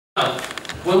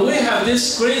When we have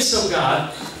this grace of God,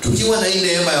 tukiwa na hii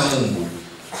neema ya Mungu,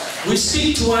 we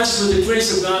speak to us with the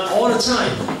grace of God all the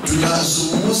time.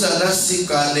 tunazungumza nasi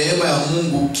kwa neema ya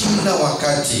Mungu kila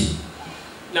wakati.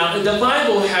 Now, the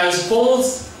Bible has both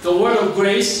the word of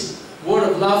grace, word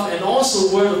of love, and also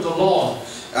word of the law.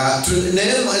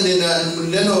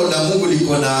 Neno la Mungu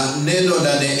liko na neno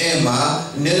la neema,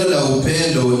 neno la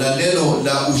upendo na neno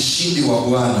la ushindi wa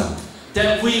Bwana,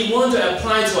 that we want to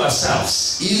apply to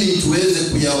ourselves. ili tuweze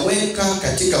kuyaweka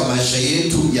katika maisha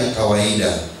yetu ya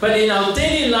kawaida. But in our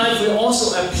daily life, we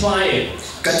also apply it.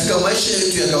 Katika maisha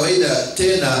yetu ya kawaida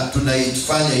tena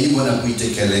tunaifanya hivyo na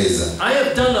kuitekeleza. I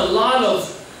have done a lot of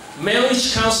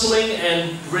marriage counseling and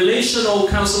relational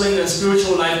counseling and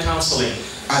spiritual life counseling.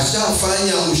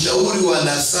 Ashafanya ushauri wa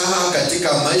nasaha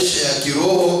katika maisha ya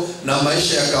kiroho na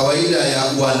maisha ya kawaida ya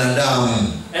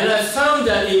wanadamu. And I found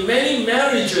that in many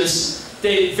marriages,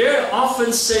 they very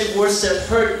often say words that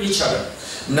hurt each other.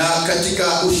 Na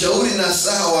katika ushauri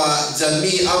nasaha wa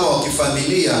jamii ama wa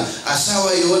kifamilia,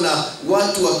 ashawaiona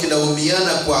watu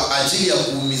wakilaumiana kwa ajili ya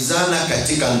kuumizana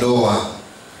katika ndoa.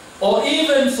 Or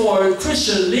even for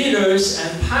Christian leaders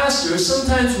and pastors,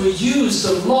 sometimes we use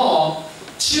the law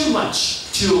too much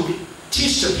to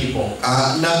teach the people.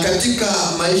 Na katika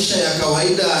maisha ya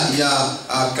kawaida ya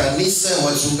kanisa,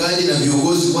 wachungaji na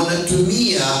viongozi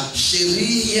wanatumia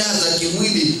sheria za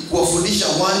kimwili kuwafundisha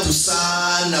watu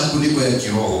sana kuliko ya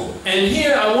kiroho. And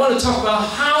here I want to talk about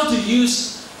how to use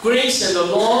grace and the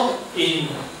law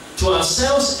to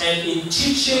ourselves and in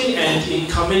teaching and in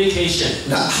communication.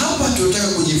 Na hapa tunataka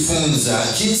kujifunza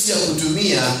jinsi ya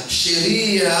kutumia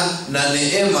sheria na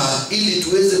neema ili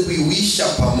tuweze kuiwisha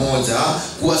pamoja,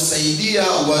 kuwasaidia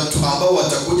watu ambao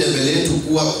watakuja mbele yetu,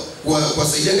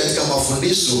 kuwasaidia katika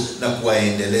mafundisho na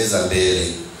kuwaendeleza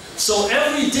mbele. So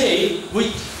every day we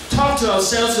talk to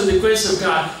ourselves with the grace of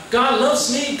God. God loves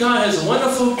me. God has a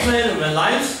wonderful plan in my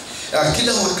life.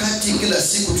 Kila wakati, kila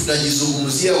siku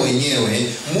tunajizungumzia wenyewe,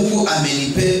 Mungu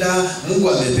amenipenda, Mungu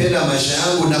amependa maisha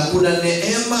yangu na kuna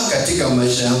neema katika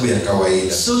maisha yangu ya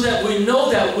kawaida. So that we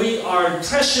know that we are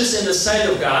precious in the sight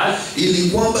of God. Ili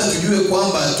kwamba tujue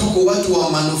kwamba tuko watu wa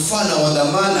manufaa na wa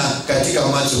dhamana katika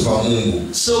macho pa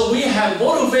Mungu. So we have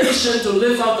motivation to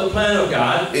live out the plan of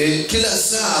God. Kila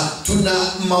saa tuna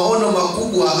maono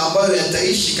makubwa ambayo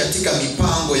yataishi katika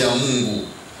mipango ya Mungu.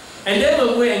 And then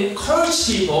when we encourage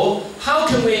people, how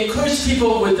can we encourage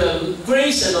people with the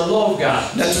grace and the law of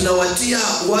God? Na tunawatia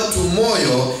watu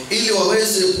moyo ili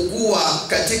waweze kukua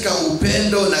katika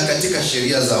upendo na katika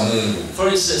sheria za Mungu. For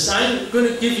instance, I'm going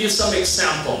to give you some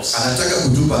examples. Anataka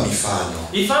kutupa mifano.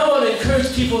 If I want to encourage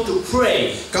people to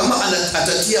pray, kama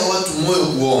atatia watu moyo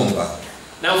kuomba.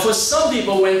 Now for some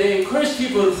people, when they encourage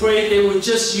people to pray, they will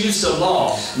just use the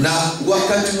law. Na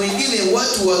wakati mwingine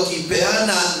watu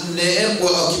wakipeana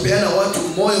neema, wakipeana watu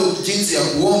moyo jinsi ya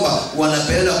kuomba,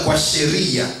 wanapeana kwa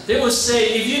sheria. They will say,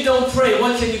 if you don't pray,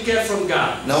 what can you get from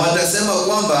God? Na watasema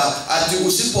kwamba ati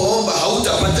usipoomba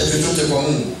hautapata chochote kwa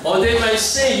Mungu. Or they might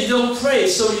say, you don't pray,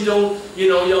 so you don't,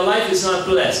 your life is not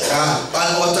blessed.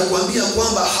 Watakwambia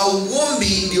kwamba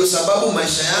hauombi ndio sababu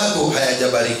maisha yako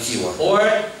hayajabarikiwa. Or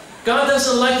God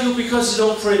doesn't like you because you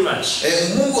don't pray much.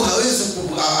 Mungu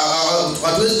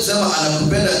hawezi kusema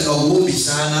anakupenda kwa uombi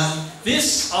sana.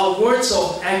 These are words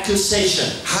of accusation.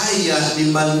 Haya ni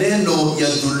maneno ya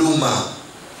dhuluma.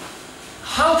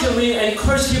 How can we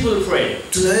encourage people to pray?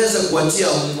 Tunaweza kuwatia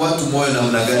watu moyo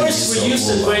namna gani? First, we use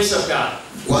the grace of God.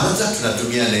 Kwanza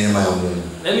tunatumia neema ya Mungu.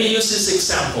 Let me use this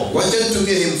example. Wacha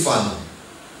nitumie hii mfano.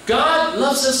 God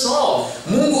loves us all.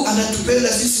 Mungu anatupenda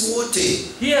sisi wote.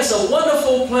 He has a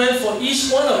wonderful plan for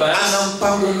each one of us. Ana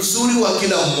mpango mzuri wa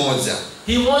kila mmoja.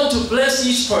 He wants to bless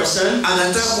each person.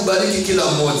 Anataka kubariki kila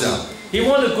mmoja. He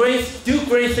wants to do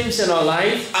great things in our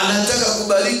life. Anataka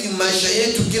kubariki maisha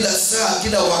yetu kila saa,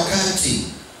 kila wakati.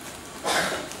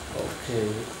 Okay.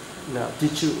 Now,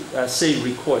 did you say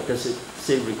record? Does it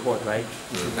say record, right?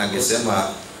 Angesema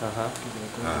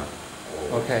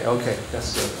Okay,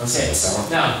 that's good.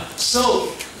 Okay. Now,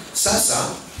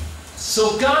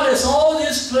 so God has all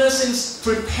these blessings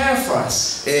prepared for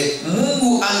us.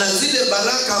 Mungu ana zile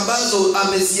baraka ambazo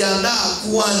ameziandaa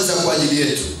kwanza kwa ajili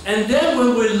yetu. And then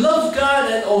when we love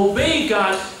God and obey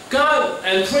God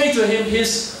and pray to Him,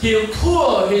 He'll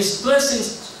pour His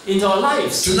blessings into our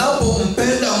lives.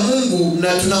 Tunapompenda Mungu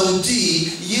na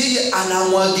tunamtii, yeye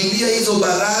anamwagilia hizo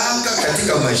baraka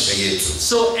katika maisha yetu.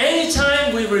 So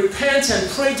anytime we repent and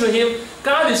pray to him,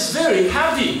 God is very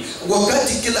happy.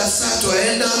 Wakati kila saa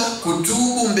tuaenda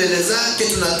kutubu mbele zake,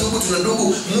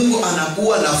 tunatubu, Mungu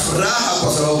anakuwa na furaha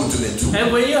kwa sababu tumetubu.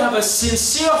 And when you have a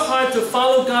sincere heart to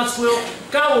follow God's will,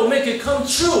 God will make it come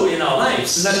true in our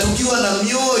lives. Na tukiwa na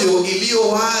mioyo iliyo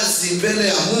wazi mbele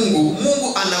ya Mungu,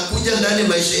 Mungu anakuja ndani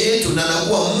maisha yetu na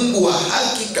anakuwa Mungu wa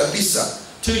haki kabisa.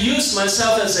 To use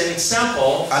myself as an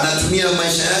example, anatumia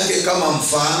maisha yake kama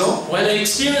mfano. When I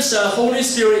experienced the Holy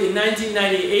Spirit in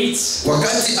 1998,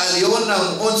 wakati aliona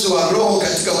mwonjo wa Roho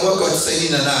katika mwaka wa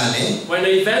 98, when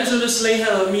the evangelist laid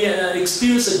hands on me and I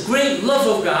experienced a great love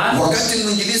of God, wakati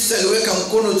mwinjilisti aliweka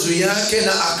mkono juu yake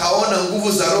na akaona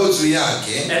nguvu za Roho juu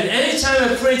yake, and anytime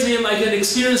I pray to him, I can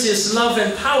experience his love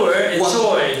and power and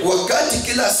joy. Wakati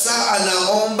kila saa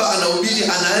anaomba, anahubiri,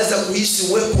 anaweza kuhisi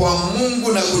uwepo wa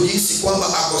Mungu na kujihisi kwamba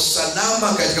ako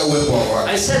salama katika uwepo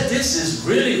wake. I said, this is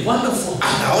really wonderful.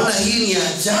 Anaona hii ni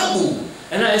ajabu.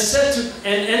 And I said to,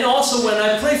 and also when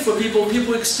I pray for people,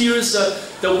 people experience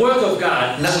the work of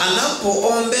God. Na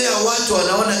anapoombea watu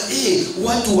anaona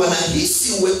watu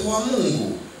wanahisi uwepo wa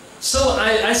Mungu. So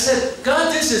I said,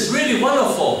 God, this is really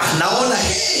wonderful. Anaona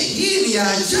hii ni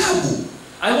ajabu.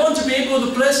 I want to be able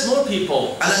to bless more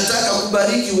people. Anataka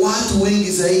kubariki watu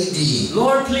wengi zaidi.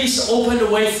 Lord, please open the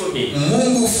way for me.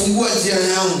 Mungu fungua njia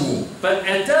yangu. But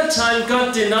at that time,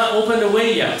 God did not open the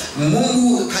way yet.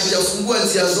 Mungu hajafungua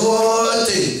njia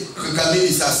zote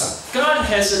kamili sasa. God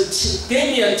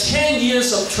gave me 10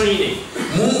 years of training.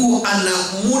 Mungu ana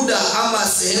muda ama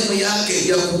sehemu yake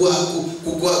ya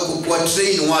kuwa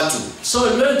train watu. So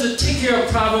I learned to take care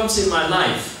of problems in my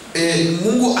life.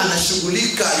 Mungu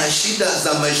anashughulika na shida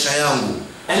za maisha yangu.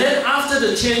 And then after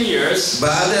the 10 years,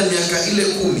 baada ya miaka ile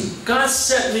 10, God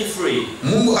set me free.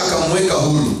 Mungu akamweka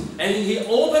huru. And he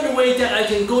opened a way that I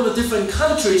can go to different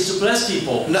countries to bless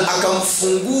people. Na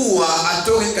akamfungua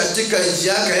atoke katika nchi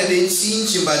yake aende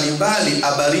nchi mbalimbali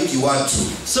abariki watu.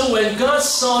 So when God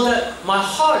saw that my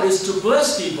heart is to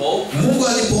bless people, Mungu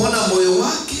alipoona moyo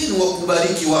wake ni wa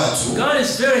kubariki watu, God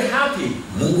is very happy.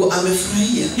 Mungu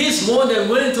amefurahia. He is more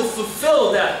than willing to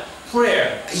fulfill that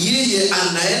prayer. Yeye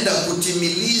anaenda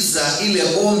kutimiliza ile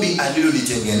ombi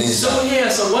alilolitengeneza. So he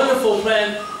has a wonderful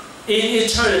plan in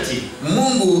eternity.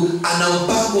 Mungu ana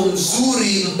mpango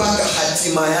mzuri mpaka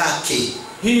hatima yake.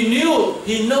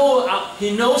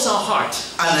 He knows our heart.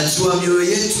 Anajua mioyo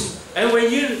yetu. And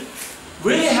when you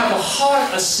really have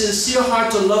a sincere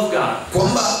heart to love God,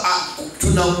 kwamba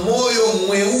tuna moyo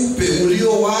mweupe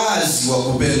ulio wazi wa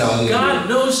kupenda Mungu. God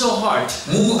knows your heart.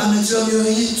 Mungu anajua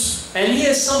mioyo yetu. And he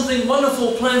has something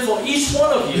wonderful planned for each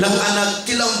one of you. Na ana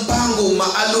kila mpango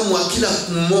maalum wa kila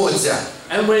mmoja.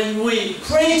 And when we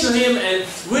pray to him and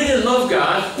really love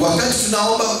God, wakati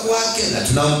tunaomba kwake na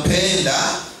tunampenda,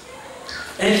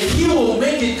 and he will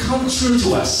make it come true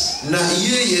to us. Na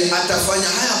yeye atafanya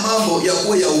haya mambo ya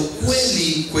kuwa ya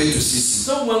ukweli kwetu sisi.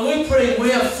 So when we pray,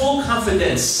 we have full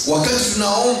confidence. Wakati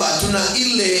tunaomba tuna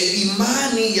ile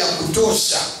imani ya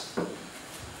kutosha.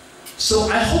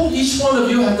 So I hope each one of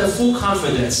you have the full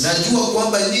confidence. Najua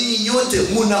kwamba ninyi nyote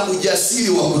muna ujasiri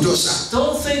wa kutosha.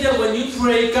 Don't think that when you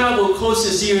pray, God will close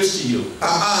his ears to you.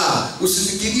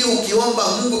 Usifikirie ukiomba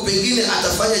Mungu pengine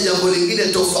atafanya jambo lingine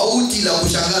tofauti la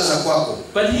kushangaza kwako.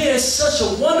 But he has such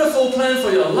a wonderful plan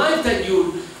for your life that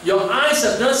your eyes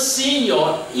have not seen,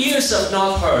 your ears have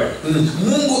not heard.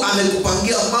 Mungu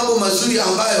amekupangia mambo mazuri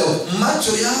ambayo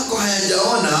macho yako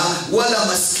hayajaona wala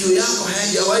masikio yako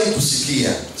hayajawahi kusikia.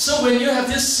 So when you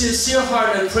have this sincere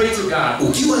heart and pray to God,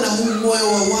 ukiwa na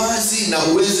moyo wa wazi na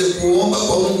uweze kuomba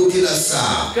kwa Mungu kila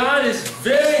saa, God is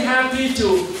very happy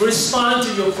to respond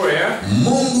to your prayer.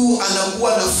 Mungu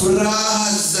anakuwa na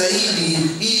furaha zaidi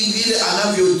vile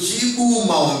anavyojibu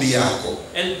maombi yako.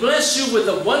 And bless you with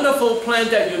a wonderful plan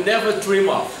that you never dream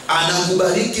of.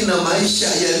 Anakubariki na maisha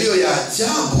yaliyo ya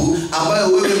ajabu ambayo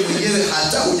wewe mwenyewe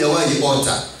hata hujawahi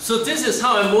ota. So this is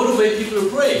how I motivate people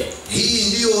to pray. Hii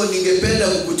ndio ningependa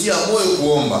kukutia moyo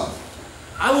kuomba.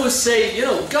 I would say,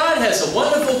 God has a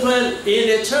wonderful plan in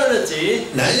eternity.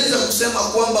 Naweza kusema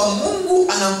kwamba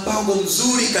Mungu ana mpango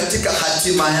mzuri katika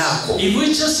hatima yako. If we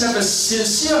just have a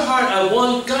sincere heart, I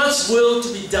want God's will to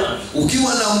be done.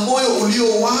 Ukiwa na moyo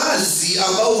ulio wazi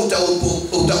ambao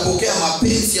utapokea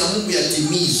mapenzi ya Mungu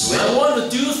yatimizwe. I want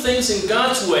to do things in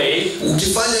God's way.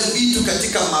 Ukifanya vitu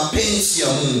katika mapenzi ya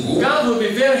Mungu, God will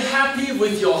be very happy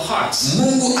with your hearts.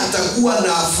 Mungu atakuwa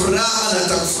na furaha na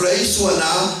atakufurahishwa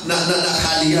na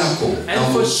hali yako.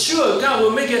 And for sure God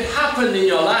will make it happen in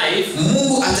your life.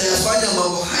 Mungu atayafanya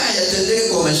mambo haya yatendeke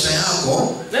kwa maisha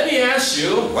yako. Let me ask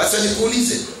you, wacha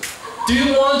nikuulize, Do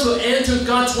you want to enter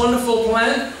God's wonderful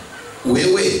plan?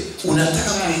 Wewe unataka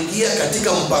kuingia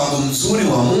katika mpango mzuri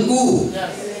wa Mungu?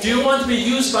 Do you want to be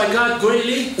used by God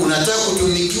greatly? Unataka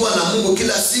kutumikiwa na Mungu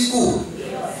kila siku?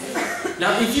 Now,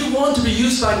 if you want to be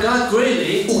used by God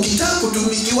greatly, ukitaka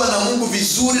kutumikiwa na Mungu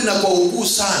vizuri na kwa ukuu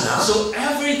sana, so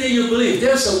every day you believe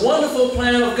there's a wonderful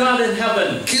plan of God in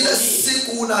heaven. Kila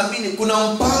siku unaamini kuna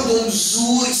mpango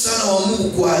mzuri sana wa Mungu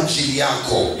kwa ajili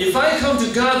yako. If I come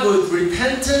to God with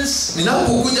repentance,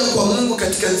 ninapokuja kwa Mungu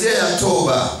katika njia ya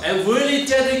toba, and really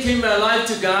dedicate my life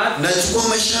to God, nachukua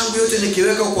maisha yangu yote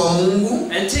nikiweka kwa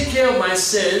Mungu, and take care of my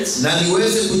sins, na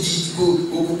niweze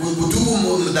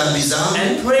kutubu dhambi zangu,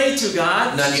 and pray to God,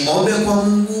 na niombe kwa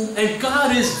Mungu, and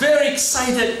God is very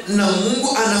excited, na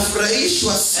Mungu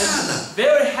anafurahishwa sana,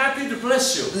 very happy to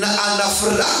bless you, na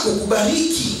anafurahi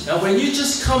kukubariki. and when you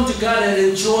just come to God and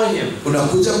enjoy Him,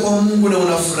 unakuja kwa Mungu na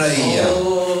unafurahia.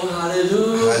 Oh,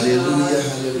 hallelujah, hallelujah,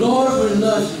 hallelujah. Lord, we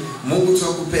love you. Mungu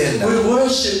tunakupenda. We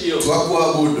worship you.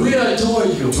 Tunakuabudu. We adore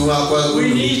you. Tunakuabudu. We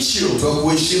need you.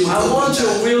 Tunakuheshimu. I want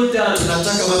your will done.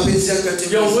 Tunataka mapenzi yako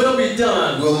yatimizwe. Your will be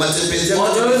done. Mapenzi yako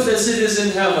on earth as it is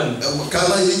in heaven.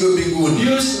 Kama ilivyo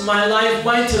mbinguni. Use my life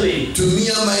vitally.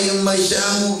 Tumia maisha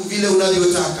yangu vile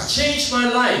unavyotaka. Change my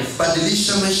life.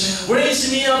 Badilisha maisha yangu. Raise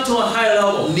me up to a higher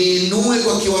level. Niinue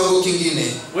kwa kiwango kingine.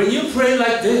 When you pray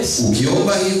like this,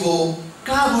 ukiomba hivyo,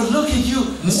 God will look at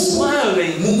you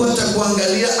smiling. Mungu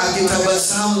atakuangalia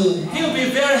akitabasamu. He will be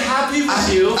very happy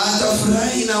with you.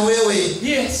 Atafurahi na wewe.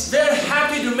 Yes, very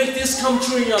happy to make this come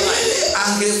true in your life.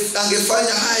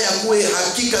 Angefanya haya kuwe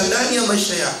hakika ndani ya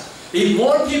maisha yako. If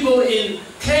more people in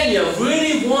Kenya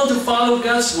really want to follow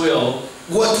God's will,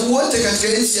 watu wote katika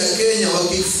nchi ya Kenya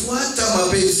wakifuata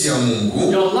mapenzi ya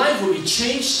Mungu, your life will be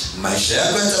changed. Maisha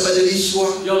yako yatabadilishwa.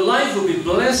 Your life will be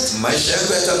blessed. Maisha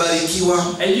yako yatabarikiwa.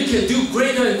 And you can do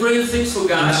greater and greater things for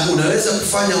God. Na unaweza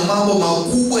kufanya mambo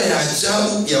makubwa ya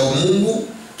ajabu ya Mungu.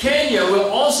 Kenya will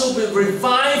also be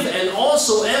revived, and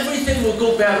also everything will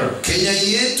go better. Kenya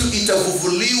yetu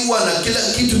itafufuliwa na kila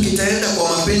kitu kitaenda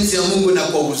kwa mapenzi ya Mungu na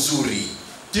kwa uzuri.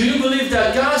 Do you believe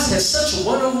that God has such a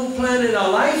wonderful plan in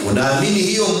our life? Unaamini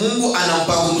hiyo Mungu ana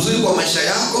mpango mzuri kwa maisha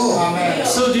yako? Amen.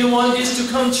 So do you want this to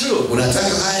come true?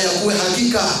 Unataka haya kuwe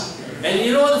hakika? And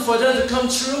in order for that to come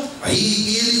true,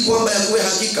 ili kwamba yakuwe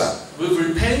hakika, we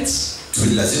repent,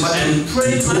 lazima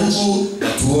tutubu na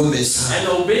tuombe sana, and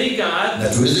obey God, na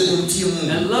tuweze kumtii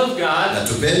Mungu, and love God, na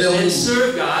tupende Mungu, and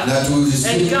serve God,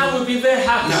 and God will be very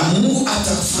happy. Na Mungu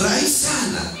atafurahi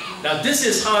sana. Now this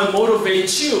is how I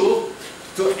motivate you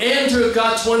to enter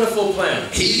God's wonderful plan.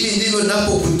 Hivi ndivyo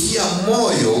ninapokutia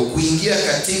moyo kuingia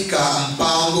katika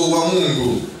mpango wa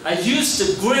Mungu. I use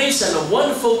the grace and the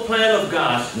wonderful plan of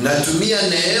God. Natumia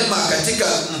neema katika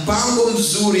mpango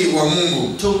mzuri wa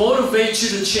Mungu to motivate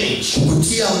you to change.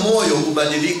 Kukutia moyo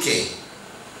ubadilike.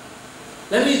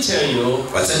 Let me tell you,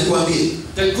 wacha nikwambie,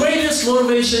 the greatest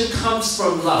motivation comes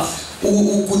from love.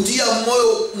 Kukutia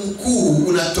moyo mkuu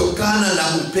unatokana na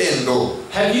upendo.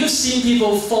 Have you seen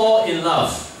people fall in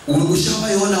love?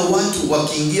 Ushawaona watu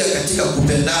wakiingia katika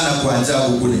kupendana kwa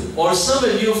ajabu kule? Or some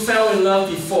of you fell in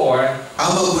love before.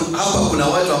 Ama hapa kuna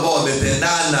watu ambao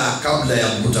wamependana kabla ya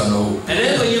mkutano huu. And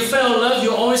then when you fell in love,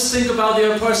 you always think about the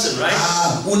other person, right?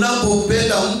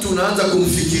 Unapopenda mtu unaanza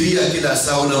kumfikiria kila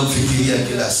saa, unamfikiria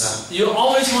kila saa. You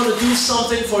always want to do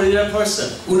something for the other person.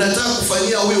 Unataka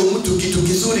kufanyia huyo mtu kitu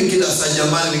kizuri kila saa,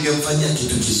 jamani ningemfanyia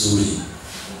kitu kizuri.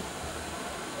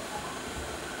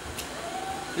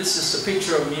 This is the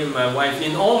picture of me and my wife.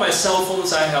 In all my cell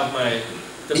phones, I have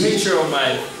the picture of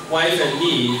my wife and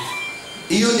me.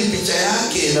 Hiyo ni picha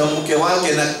yake na mke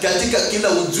wake, na katika kila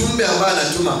ujumbe ambao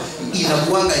anatuma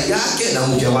inakuanga yake na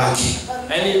mke wake.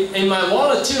 And in my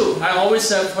wallet too, I always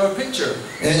have her picture.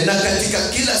 Na katika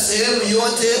kila sehemu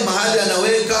yote mahali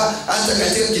anaweka, hata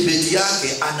katika kibeti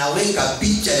yake anaweka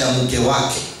picha ya mke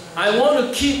wake. I want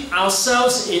to keep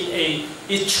ourselves in a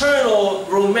eternal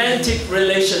romantic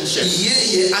relationship.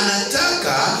 Yeye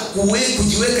anataka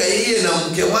kujiweka yeye na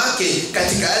mke wake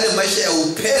katika yale maisha ya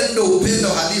upendo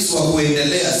halisi wa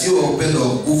kuendelea, sio upendo wa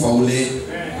kufa ule.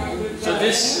 So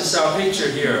this is our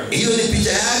picture here. Hiyo ni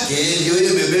picha yake, ndio ile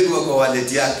imebebwa kwa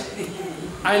wallet yake.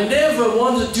 I never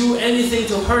want to do anything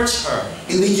to hurt her.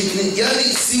 Yani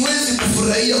siwezi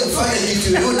kufurahia kufanya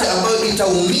kitu yote ambayo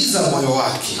itaumiza moyo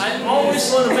wake. I always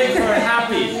want to make her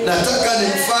happy. Nataka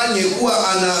nimfanye kuwa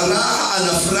ana raha,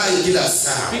 anafurahi kila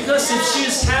saa. Because if she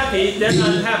is happy, then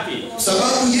I'm happy.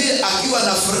 Sababu yeye akiwa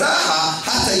na furaha,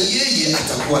 hata yeye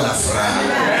atakuwa na furaha.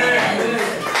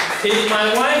 If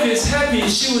my wife is happy,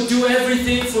 she will do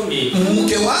everything for me.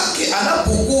 Mke wake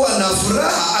anapokuwa na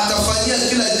furaha, atafanyia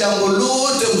kila jambo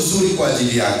lote mzuri kwa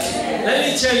ajili yake. Let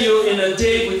me tell you, in a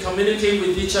day we communicate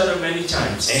with each other many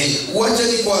times. Wacha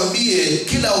nikwambie,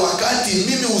 kila wakati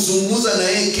mimi huzungumza na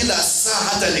yeye kila saa,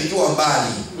 hata nikiwa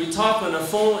mbali. We talk on the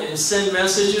phone and send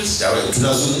messages.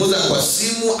 Tunazungumza kwa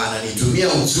simu, ananitumia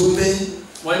ujumbe.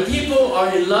 When people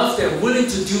are in love, they're willing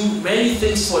to do many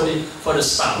things for the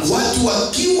spouse. Watu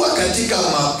wakiwa katika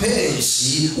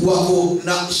mapenzi wako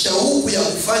na shauku ya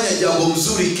kufanya jambo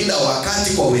mzuri kila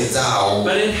wakati kwa wenzao.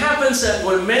 But it happens that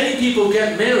when many people get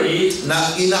married, na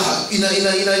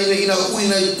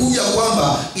inakuja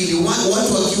kwamba ili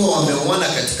watu wakiwa wameoana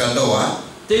katika ndoa,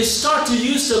 they start to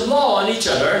use the law on each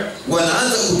other.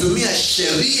 Wanaanza kutumia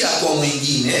sheria kwa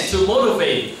mwingine to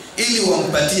motivate. Ili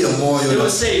wampatie moyo. They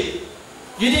will say,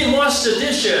 you didn't wash the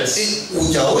dishes.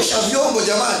 Hujaosha vyombo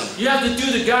jamani. You have to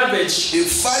do the garbage.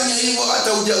 Fanya hivyo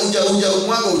hata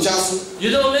hujamwaga uchafu.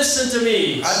 You don't listen to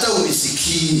me. Hata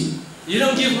unisikii. You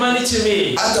don't give money to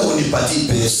me. Hata unipatii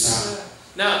pesa.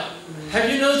 Now,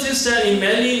 have you noticed that in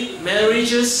many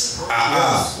marriages,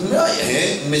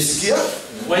 umesikia?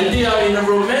 When they are in a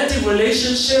romantic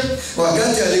relationship,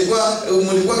 wakati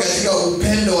mlikuwa katika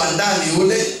upendo wa ndani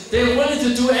ule, they wanted to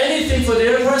do anything for the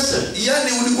other person.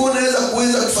 Yani ulikuwa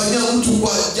unaweza kufanyia mtu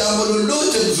kwa jambo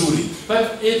lolote nzuri. But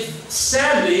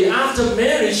sadly, after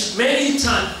marriage,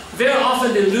 very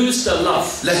often they lose the love.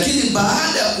 Lakini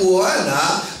baada ya kuoana,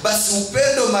 basi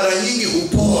upendo mara nyingi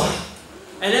hupoa.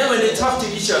 And then when they talk to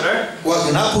each other,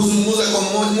 wanapozungumza kwa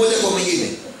mmoja kwa mwingine,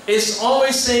 it's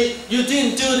always say, you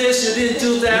didn't do this, you didn't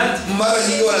do that. Mara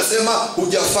nyingi wanasema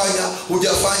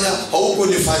hujafanya,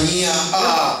 haukunifanyia.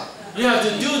 You have to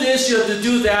do this, you have to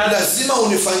do that. Lazima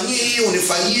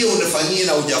unifanyie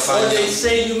na hujafanya. Or they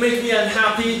say, you make me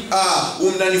unhappy.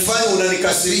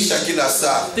 Unanikasirisha kila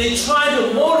saa. They try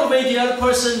to motivate the other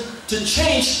person to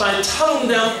change by telling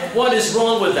them what is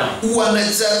wrong with them.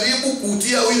 Wanajaribu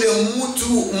kutia yule mtu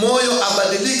moyo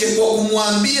abadilike kwa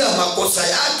kumwambia makosa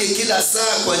yake kila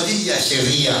saa kwa ajili ya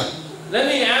sheria. Let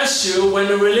me ask you, when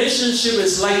a relationship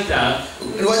is like that,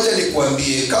 wacha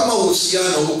nikwambie, kama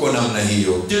uhusiano uko namna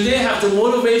hiyo, do they have the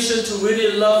motivation to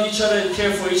really love each other and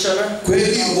care for each other?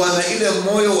 Kweli wana ile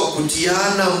moyo wa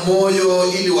kutiana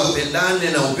moyo ili wapendane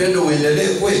na upendo uendelee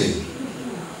kweli?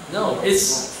 No,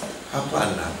 it's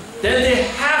hapana. Then they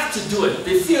have to do it.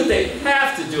 They feel they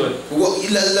have to do it.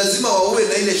 Lazima wawe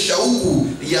na ile shauku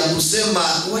ya kusema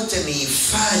wacha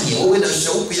niifanye, wawe na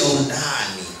shauku ya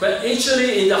undani. But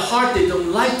actually in the heart they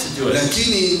don't like to do it.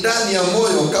 Lakini ndani ya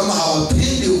moyo kama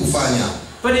hawapendi kufanya.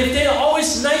 But if they are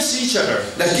always nice to each other.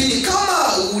 Lakini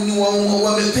kama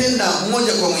wamependa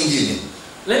mmoja kwa mwingine.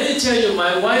 Let me tell you,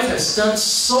 my wife has done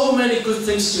so many good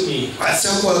things to me. Acha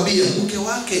kuambia mke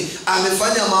wake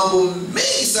amefanya mambo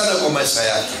mengi sana kwa maisha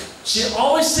yake. She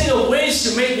always thinks of ways to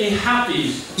make me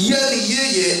happy. Yani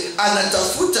yeye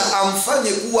anatafuta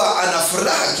amfanye kuwa ana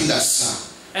furaha kila saa.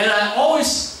 And I always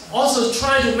also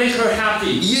try to make her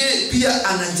happy. Yeye pia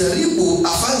anajaribu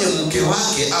afanye mke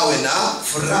wake awe na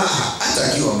furaha hata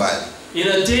akiwa mbali. In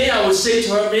a day I would say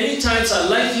to her many times, I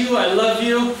like you, I love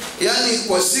you. Yani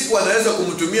kwa siku anaweza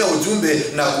kumtumia ujumbe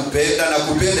na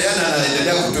kupenda. Yani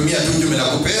anaendelea kutumia ujumbe na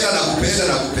kupenda.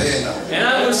 And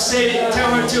I would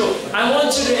tell her too, I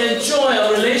want you to enjoy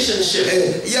our relationship.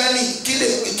 Yani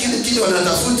kile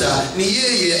wanatafuta ni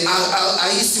yeye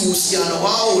ahisi uhusiano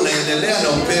wao unaendelea na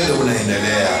upendo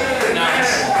unaendelea. Now,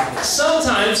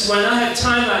 sometimes when I have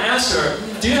time I ask her,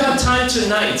 do you have time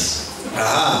tonight?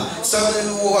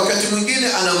 Wakati mwingine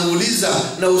anamuuliza,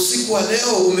 na usiku wa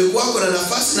leo umekuwa na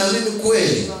nafasi na mimi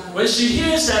kweli? When she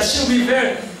hears that, she'll be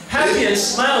very happy and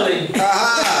smiling.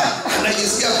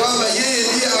 Anajisikia kwamba yeye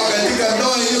ndiye katika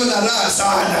ndoa hiyo na raha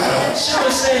sana. She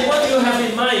will say, what do you have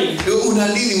in mind?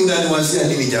 Unaniwazia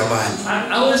nini jamani?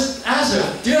 I was ask her,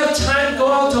 do you have time to go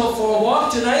out for a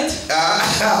walk tonight?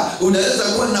 Unaweza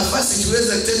kuwa na nafasi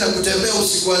tuweze tena kutembea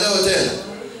usiku wa leo tena?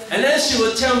 And then she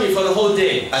will tell me for the whole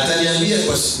day. Ataniambia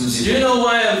kwa siku nzima. Do you know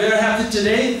why I'm very happy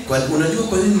today? Unajua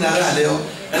kwa nini na raha leo?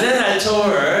 And then I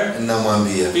told her,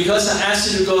 namwambia, because I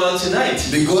asked you to go out tonight.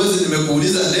 Because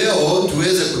nimekuuliza leo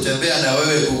tuweze kutembea na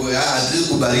wewe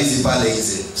kubarizi pale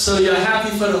nje. So you're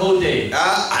happy for the whole day.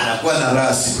 Anakuwa na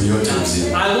raha siku yote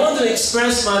nzima. I want to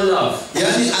express my love.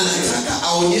 Yani anataka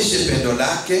aonyeshe pendo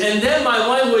lake. And then my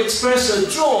wife will express her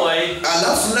joy.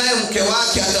 Alafu naye mke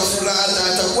wake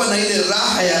atakuwa na ile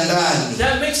raha ya ndani.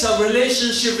 That makes our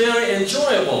relationship very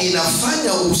enjoyable.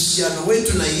 Inafanya uhusiano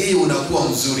wetu na yeye unakuwa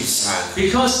mzuri sana.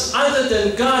 Because other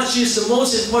than God, she is the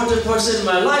most important person in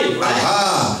my life, right?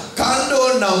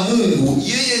 Kando na Mungu,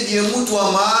 yeye ndiye mtu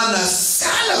wa maana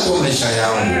sana kwa maisha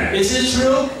yangu. Is it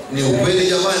true? Ni ukweli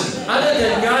jamani? Other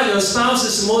than God, your spouse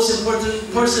is the most important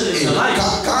person in your life.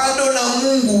 Kando na Mungu,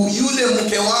 Mungu, yule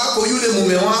mke wako, yule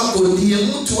mume wako ndiye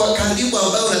mtu wa karibu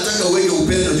ambaye unataka uweke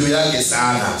upendo juu yake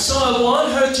sana. So I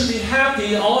want her to be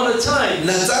happy all the time.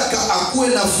 Nataka akuwe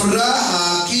na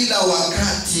furaha kila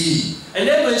wakati. And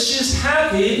then when she's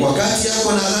happy, wakati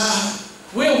yako na raha,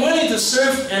 we're willing to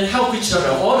serve and help each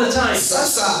other all the time.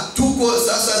 Sasa tuko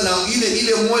sasa na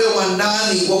ile moyo wa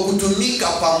ndani wa kutumika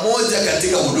pamoja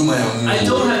katika huduma ya Mungu. I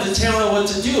don't have to tell her what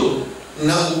to do.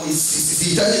 Na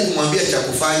sihitaji kumwambia cha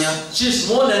kufanya. She's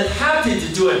more than happy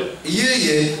to do it.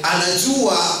 Yeye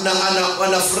anajua na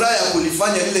ana furaha ya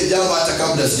kulifanya lile jambo hata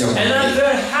kabla sijamwambia. And I'm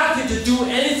very happy to do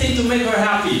anything to make her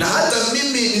happy. Na hata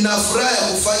mimi nina furaha ya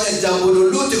kufanya jambo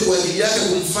lolote kwa ajili yake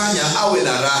kumfanya awe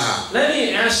na raha. Let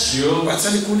me ask you, wacha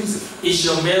nikuulize, is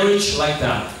your marriage like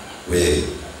that? We,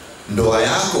 ndoa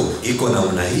yako iko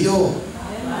namna hiyo?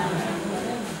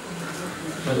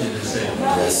 What did they say?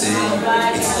 They say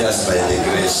it's just by the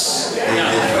grace.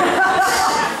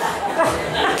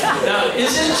 Now,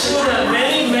 is it true that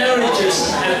many marriages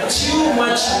have too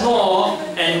much law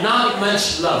and not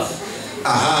much love?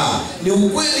 Aha, ni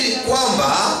ukweli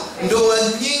kwamba ndoa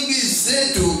nyingi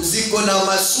zetu ziko na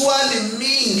maswali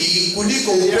mingi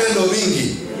kuliko upendo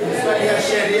mingi.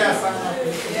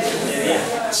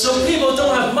 So people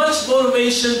don't have much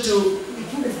motivation to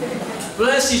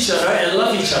bless each other and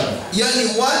love each other. Yani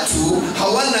watu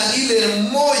hawana ile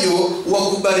moyo wa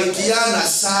kubarikiana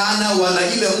sana, wana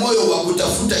ile moyo wa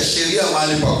kutafuta sheria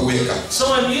mahali pa kuweka. So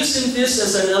I'm using this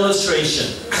as an illustration.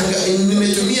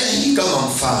 Nimetumia hii kama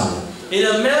mfano. In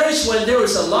a marriage when there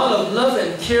is a lot of love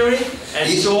and caring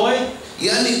and joy,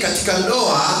 yani katika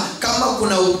ndoa kama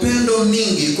kuna upendo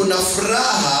mingi, kuna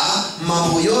furaha,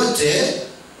 mambo yote,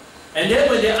 and then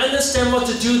when they understand what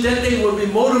to do, then they will be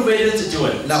motivated to do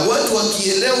it. Na watu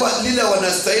wakielewa lile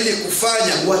wanastahili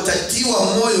kufanya, watatiwa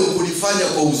moyo kulifanya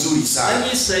kwa uzuri sana.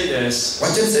 Let me say this.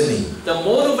 Wacha niseme, the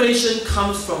motivation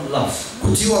comes from love.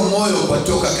 Kutiwa moyo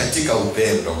kutoka katika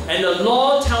upendo. And the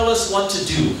law tells us what to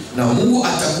do. Na Mungu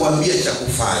atakwambia cha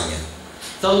kufanya.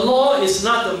 The law is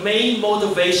not the main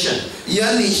motivation.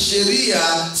 Yani sheria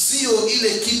sio ile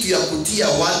kitu ya kutia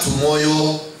watu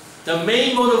moyo. The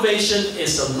main motivation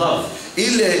is the love.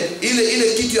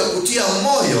 Ile kitu ya kutia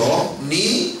moyo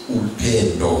ni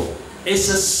upendo. It's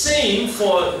the same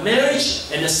for marriage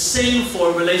and the same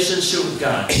for relationship with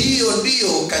God. Hiyo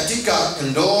ndio katika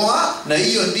ndoa na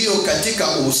hiyo ndio katika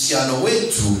uhusiano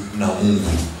wetu na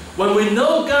Mungu. When we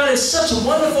know God is such a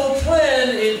wonderful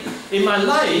plan in my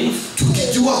life,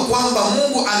 tukijua kwamba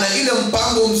Mungu ana ile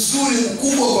mpango mzuri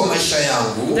mkubwa kwa maisha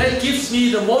yangu, that gives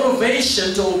me the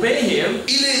motivation to obey Him.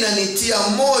 Ile inanitia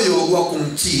moyo wa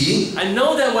kumtii. I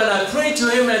know that when I pray to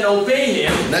Him and obey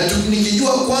Him, na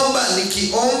nikijua kwamba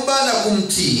nikiomba na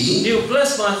kumtii, He will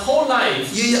bless my whole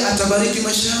life. Yeye atabariki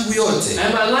maisha yangu yote.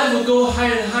 And my life will go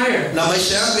higher and higher. Na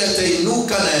maisha yangu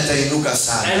yatainuka na yatainuka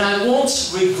sana. And I won't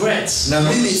regret. Na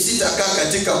mimi sitakaa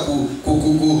katika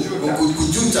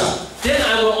kujuta. Then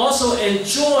I will also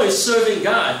enjoy serving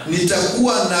God.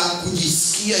 Nitakuwa na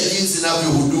kujisikia jinsi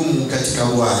ninavyohudumu katika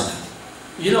Bwana.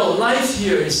 You know, life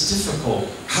here is difficult.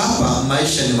 Hapa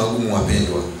maisha ni magumu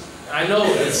wapendwa. I know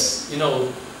it's,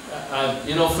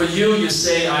 for you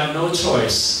say I have no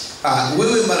choice.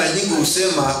 Wewe mara nyingi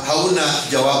usema hauna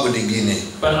jawabu lingine.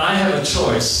 But I have a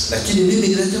choice. Lakini mimi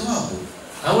nina jawabu.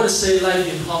 I want to say life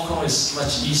in Hong Kong is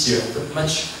much easier, but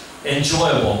much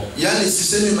enjoyable. Yani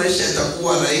sisemi maisha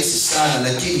yatakuwa rahisi sana,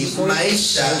 lakini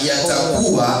maisha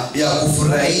yatakuwa ya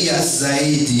kufurahia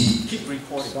zaidi. Keep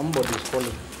recording. Somebody is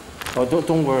calling. Oh,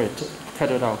 don't worry.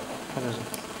 Cut it out. Cut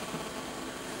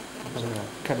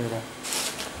it out.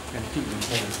 And keep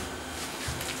recording.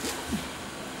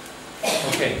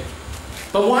 Okay.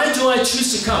 But why do I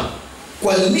choose to come?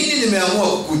 Kwa nini nimeamua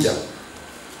kukuja?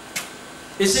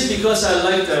 Is it because I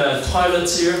like the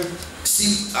toilets here?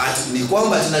 Ni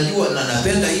kwamba tunajua na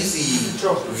napenda hizi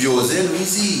vyoo zenu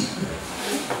hizi.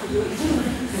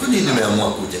 Kwa nini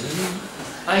nimeamua kuja?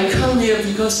 I come here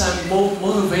because I'm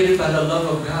motivated by the love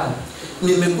of God.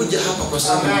 Nimekuja hapa kwa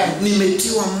sababu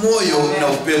nimetiwa moyo na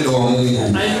upendo wa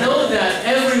Mungu. I know that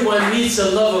everyone needs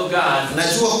the love of God.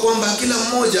 Najua kwamba kila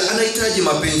mmoja anahitaji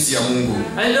mapenzi ya Mungu.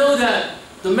 I know that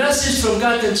the message from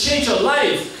God can change your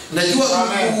life. Najua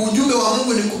ujumbe wa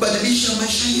Mungu ni kubadilisha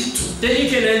maisha yetu. Then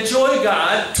you can enjoy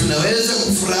God. Tunaweza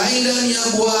kufurahi ndani ya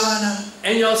Bwana.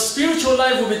 And your spiritual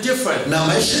life will be different. Na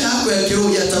maisha yako ya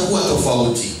kiroho yatakuwa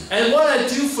tofauti. And what I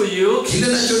do for you, kile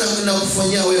ninachotaka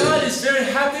kufanyia wewe, God is very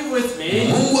happy with me.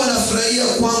 Mungu anafurahia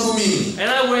kwangu mimi. And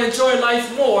I will enjoy life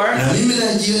more. Na mimi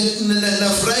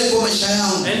nafurahi kwa maisha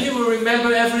yangu. And He will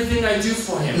remember everything I do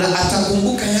for Him. Na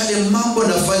atakumbuka yale mambo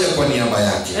nafanya kwa niaba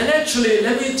yake. And actually,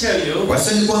 let me tell you,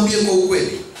 wacha nikwambie kwa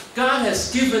ukweli, God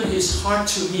has given his heart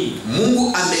to me.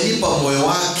 Mungu amenipa moyo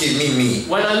wake mimi.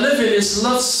 When I live in his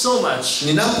love so much,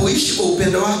 Ninapoishi kwa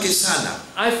upendo wake sana,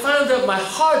 I found that my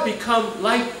heart become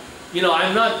like,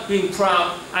 I'm not being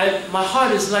proud. My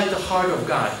heart is like the heart of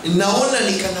God. Naona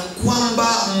nikana kwamba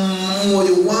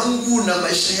moyo wangu na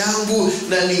maisha yangu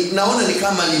naona ni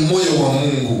kama ni moyo wa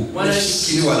Mungu.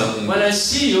 Nishikiliwa na Mungu. When I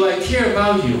see you, I care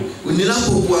about you.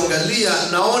 Ninapokuangalia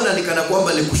naona nikana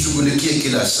kwamba nikushughulikie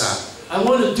kila saa. I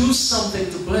want to do something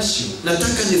to bless you.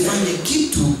 Nataka nifanye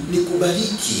kitu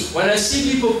nikubariki. When I see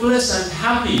people blessed, I'm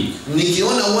happy.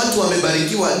 Nikiona watu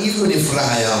wamebarikiwa, hivyo ni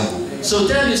furaha yangu. So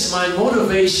that is my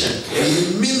motivation.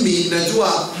 Mimi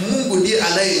najua Mungu ndiye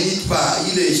anayenipa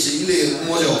ile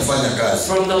moyo wa kufanya kazi.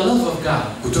 From the love of God.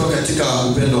 Kutoka katika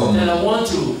upendo wa Mungu. And I want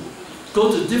to go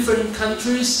to different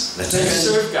countries and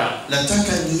serve God.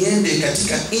 Nataka niende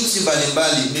katika nchi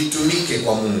mbalimbali nitumike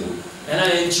kwa Mungu. And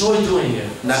I enjoy doing it.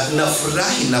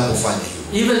 Nafurahi ninapofanya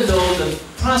hivyo. Even though the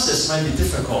process might be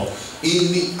difficult.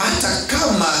 Hata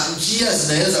kama njia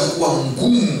zinaweza kuwa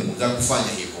ngumu za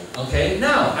kufanya hivyo. Okay,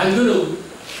 now I'm going to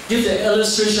give the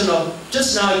illustration of,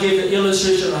 just now I gave the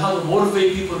illustration of how to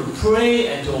motivate people to pray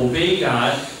and to obey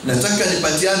God. Nataka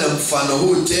nipatiane mfano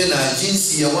huu tena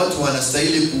jinsi ya watu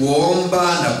wanastahili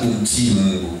kuomba na kumtii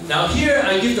Mungu. Now here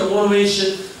I give the motivation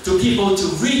to people to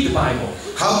read the Bible.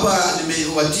 Hapa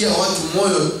nimewatia watu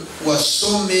moyo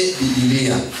wasome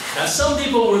Biblia. Now some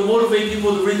people will motivate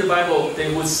people to read the Bible, they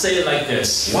would say it like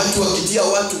this. Watu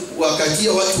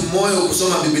wakatia watu moyo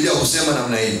kusoma Biblia kusema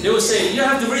namna hii. They will say, you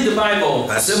have to read the Bible.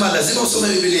 Nasema lazima usome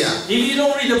Biblia. If you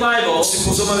don't read the Bible,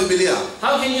 usiposoma Biblia,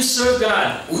 how can you serve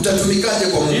God? Utatumikaje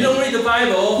kwa Mungu? You don't read the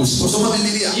Bible, usiposoma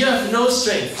Biblia, you have no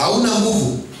strength. Hauna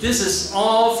nguvu. This is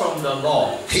all from the law.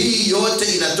 Hii yote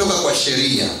inatoka kwa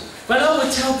sheria. But I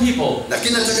would tell people,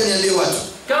 lakini nataka niambie watu,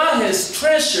 God has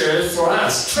treasures for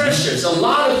us, treasures, a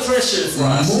lot of treasures for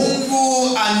us.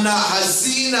 Mungu ana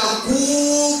hazina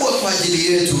kubwa kwa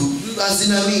ajili yetu,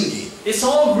 hazina mingi. It's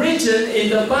all written in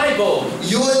the Bible.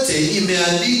 Yote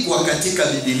imeandikwa katika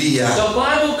Biblia. The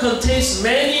Bible contains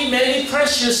many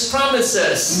precious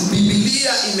promises.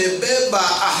 Biblia imebeba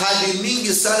ahadi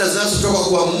mingi sana zinazotoka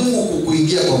kwa Mungu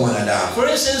kuingia kwa mwanadamu. For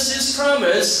instance, his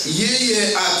promise,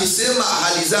 yeye akisema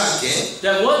ahadi zake,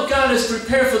 that what God has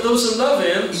prepared for those who love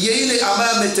him, yeye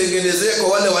ambaye ametengenezea kwa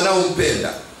wale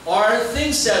wanaompenda, are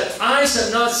things that eyes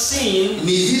have not seen,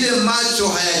 ni vile macho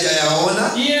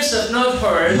hayajayaona, ears have not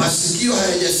heard, masikio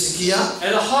hayajasikia,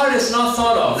 and the heart has not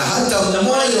thought of, na hata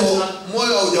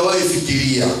moyo haujawahi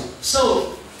fikiria. So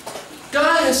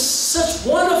God has such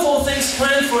wonderful things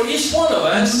planned for each one of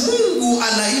us. Mungu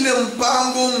ana ile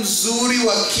mpango mzuri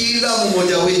wa kila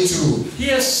mmoja wetu. He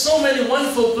has so many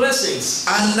wonderful blessings.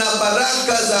 Ana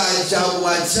baraka za ajabu.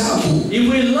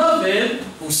 If we love him,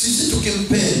 sisi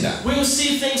tukimpenda, we will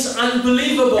see things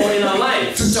unbelievable in our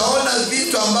life. Tutaona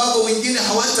vitu ambavyo wengine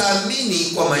hawataamini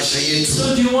kwa maisha yetu.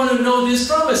 So do you want to know these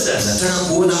promises? Nataka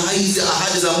kuona hizi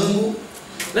ahadi za Mungu.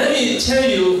 Let me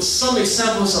tell you some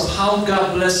examples of how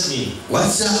God blessed me.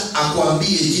 Wacha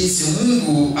akwambie jinsi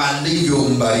Mungu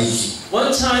alivyombariki.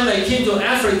 One time I came to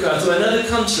Africa, to another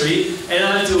country, and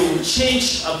I had to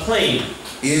change a plane.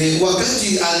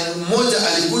 Wakati mmoja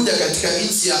alikuja katika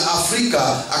nchi ya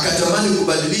Afrika akatamani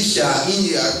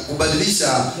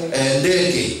kubadilisha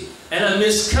ndege. And I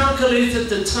miscalculated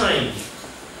the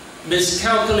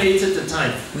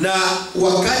time. Na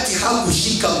wakati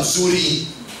hakushika mzuri.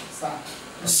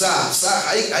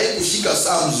 Haikushika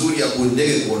saa mzuri ya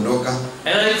ndege kuondoka.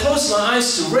 And I closed my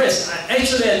eyes to rest. I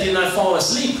did not fall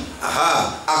asleep.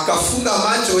 Akafunga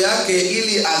macho yake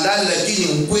ili alale, lakini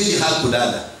ukweli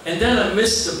hakulala. And then I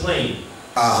missed the plane.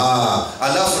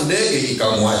 Alafu ndege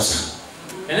ikamwacha.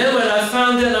 And then when I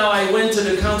found it, now I went to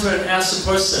the counter and asked the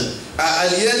person.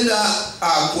 Alienda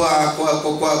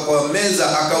kwa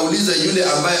meza akauliza yule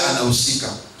ambaye anahusika.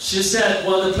 She said,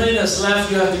 well, the plane has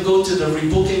left. You have to go to the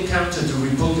rebooking counter to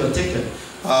rebook your ticket.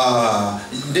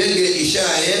 Ndege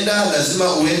ishaenda,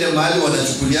 lazima uende mahali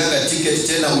wanachukulianga ticket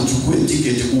tena uchukue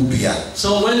ticket upya.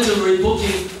 So I went to the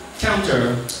rebooking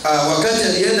counter. Wakati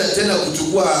alienda tena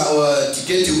kuchukua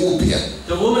tiketi upya,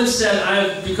 the woman said,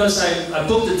 because I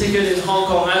booked the ticket in Hong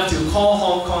Kong, I have to call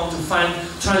Hong Kong to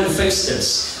try to fix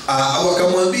this.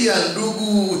 Wakamwambia,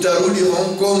 ndugu, utarudi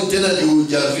Hong Kong tena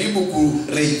ujaribu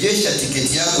kurejesha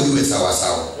tiketi yako iwe sawa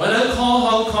sawa. When I called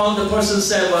Hong Kong, the person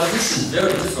said, well, this is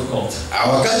very difficult.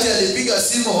 Wakati alipiga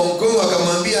simu Hong Kong,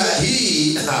 wakamwambia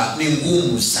hii ni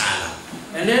ngumu sana.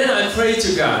 And then I prayed to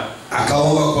God.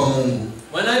 Akaomba kwa Mungu.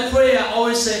 When I pray, I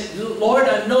always say, Lord,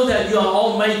 I know that you are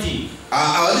almighty.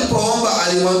 Alipoomba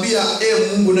alimwambia,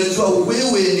 Mungu, najua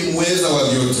wewe ni muweza wa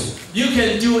vyote. You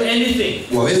can do anything.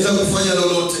 Waweza kufanya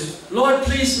lolote. Lord,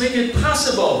 please make it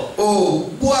possible. Oh,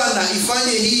 Bwana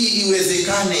ifanye hii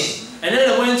iwezekane. And then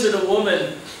I went to the woman.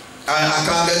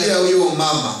 Akaangalia huyo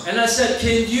mama. And I said,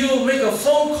 can you make a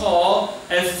phone call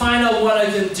and find out what I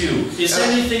can do? Is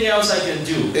there anything else I can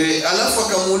do? Alafu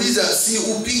akamuuliza, si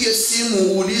upige simu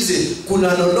uulize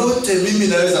kuna lolote mimi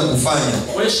naweza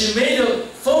kufanya. When she made a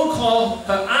phone call,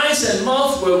 her eyes and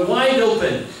mouth were wide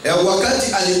open.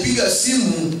 Wakati alipiga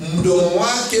simu, mdomo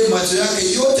wake, macho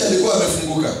yake yote yalikuwa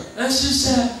yamefunguka. And she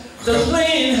said, the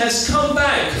plane has come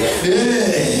back.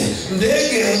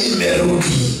 Ndege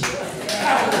imerudi.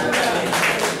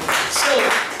 So,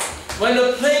 when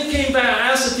the plane came back,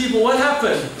 I asked the people, what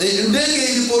happened? Ndege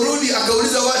iliporudi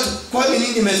akauliza watu, kwani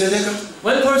nini imetendeka?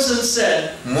 One person said,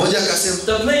 mmoja akasema,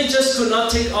 the plane just could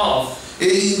not take off.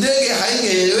 Ndege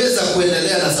haingeweza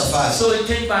kuendelea na safari. So it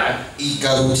came back.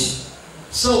 Ikarudi.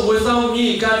 So without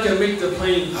me, God can make the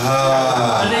plane.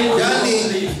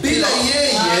 Yani bila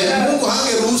yeye Mungu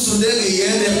hangeruhusu ndege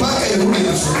iende mpaka irudi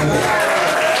na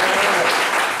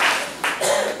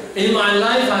In my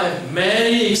life, I have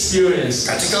many experiences.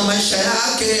 Katika maisha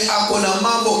yake akona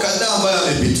mambo kadhaa ambayo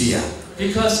amepitia.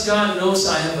 Because God knows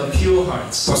I have a pure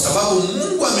heart. Kwa sababu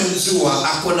Mungu amemjua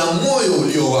akona moyo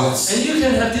ulio wazi. And you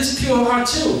can have this pure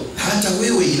heart too. Hata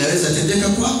wewe inaweza tendeka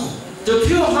kwako. The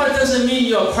pure heart doesn't mean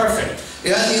you're perfect.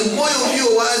 Yani moyo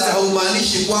ulio wazi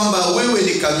haumaanishi kwamba wewe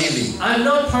ni kamili. I'm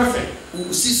not perfect.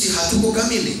 Sisi hatuko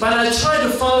kamili. But I try to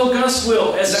follow God's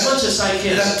will as much as I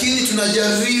can. Lakini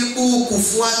tunajaribu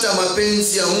kufuata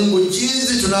mapenzi ya Mungu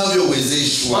jinsi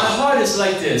tunavyowezeshwa. My heart is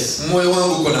like this. Moyo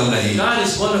wangu uko namna hii. God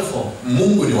is wonderful.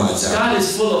 Mungu ni wa ajabu. God is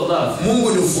full of love. Mungu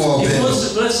ni mfupi wa upendo. He wants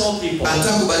to bless all people.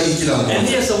 Anataka kubariki kila mmoja. And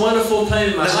He has a wonderful plan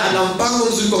in my life. Ana mpango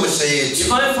mzuri kwa maisha yetu.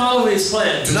 If I follow His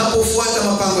plan, tunapofuata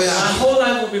mapango yake, my whole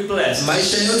life will be blessed.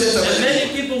 Maisha yote yatabarikiwa. And many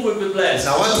people will be blessed.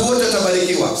 Na watu wote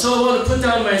watabarikiwa. So I want to put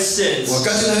down my sins.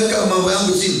 Wakati naweka mambo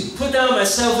yangu chini, put down my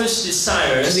selfish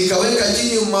desires, nikaweka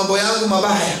chini mambo yangu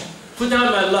mabaya, put down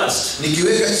my lust,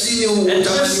 nikiweka chini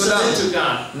utamanio langu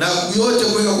na yote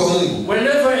kuweka kwa Mungu.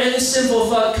 Whenever any sinful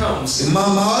thought comes,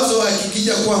 mawazo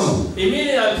yakikija kwangu,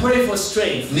 immediately I pray for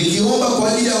strength, nikiomba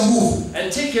kwa ajili ya nguvu,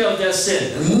 and take care of their sin.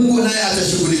 Mungu naye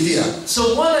atashughulikia.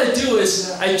 So what I do is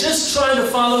I just try to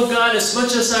follow God as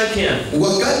much as I can.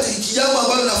 Wakati jambo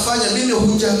ambalo nafanya mimi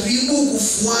hujaribu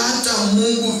kufuata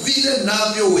Mungu vile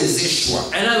ninavyowezeshwa.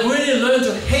 And I really learn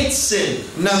to hate sin.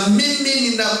 Na mimi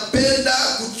ninapenda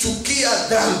kuchukia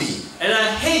dhambi. And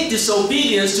I hate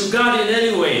disobedience to God in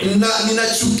any way. Na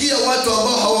ninachukia watu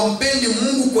ambao hawampendi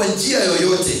Mungu kwa njia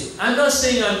yoyote. I'm not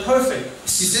saying I'm perfect.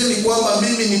 Sisemi kwamba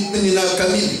mimi nina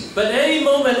kamili. But any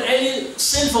moment any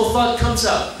sinful thought comes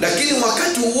up, lakini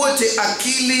wakati wote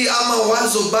akili ama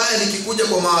wazo baya likikuja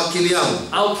kwa maakili yangu,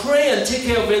 I'll pray and take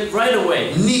care of it right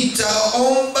away.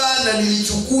 Nitaomba na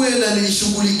nilichukue na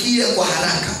nilishughulikie kwa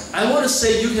haraka. I want to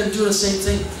say you can do the same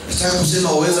thing. Nataka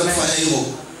kusema uweza kufanya hivyo.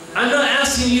 I'm not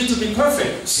asking you to be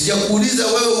perfect. Sijakuuliza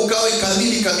wewe ukawe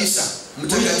kamili kabisa,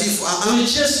 mtakatifu. We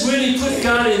just really put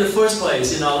God in the first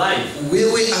place in our life.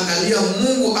 Wewe angalia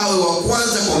Mungu awe wa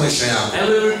kwanza kwa maisha yako. And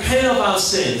we repent of our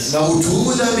sins. Na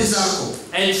utubu dhambi zako.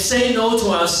 And say no to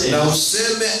our sins. Na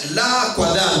useme la kwa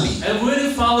dhambi. And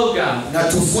really follow God. Na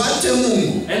tufuate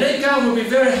Mungu. And then God will be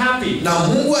very happy. Na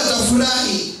Mungu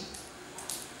atafurahi.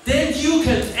 Then you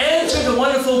can enter the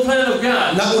wonderful plan of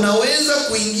God. Na unaweza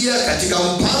kuingia katika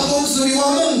mpango mzuri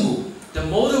wa Mungu. The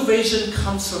motivation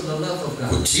comes from the love of God.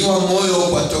 Kutiwa moyo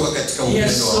kutoka katika upendo. He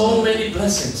has so many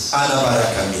blessings. Ana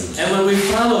baraka mingi. And when we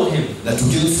follow Him, na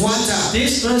tukimfuata,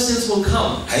 these blessings will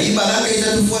come. Hii baraka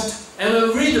itatufuata. And when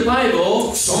we read the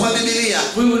Bible, soma Biblia,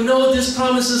 we will know these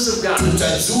promises of God.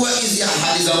 Tutajua hizi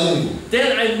ahadi za Mungu.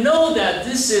 Then I know that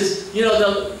this is,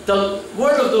 the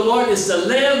word of the Lord is the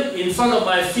lamp in front of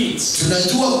my feet.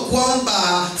 Tunajua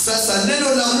kwamba sasa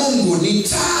neno la Mungu ni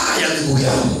taa ya miguu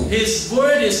yangu. His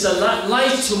word is the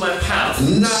light to my path.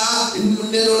 Na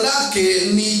neno lake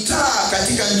ni taa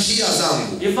katika njia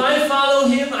zangu. If I follow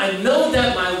Him, I know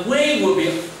that my way will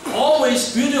be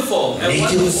always beautiful and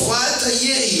wonderful. Nikifuata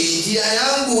yeye, njia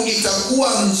yangu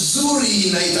itakuwa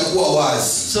nzuri na itakuwa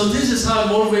wazi. So this is how I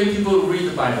motivate people to read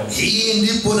the Bible. Hii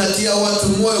ndipo natia watu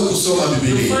moyo kusoma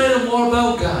Biblia. To find out more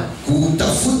about God.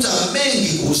 Kutafuta mengi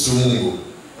kuhusu Mungu.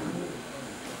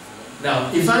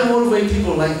 Now, if I motivate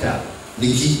people like that,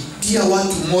 nikitia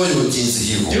watu moyo jinsi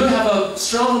hivyo. Do you have a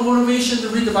strong motivation to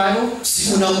read the Bible?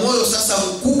 Si una moyo sasa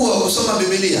mkubwa wa kusoma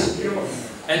Biblia?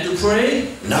 And to pray?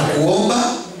 Na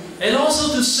kuomba? And also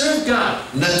to serve God.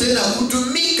 Na tena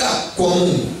kutumika kwa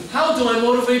Mungu. How do I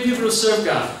motivate people to serve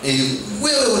God?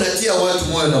 Wewe unatia watu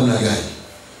moyo namna gani?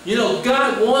 You know,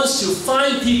 God wants to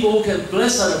find people who can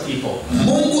bless other people.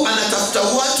 Mungu anatafuta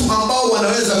watu ambao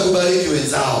wanaweza kubariki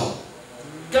wenzao.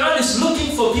 God is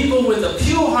looking for people with a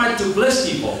pure heart to bless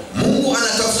people. Mungu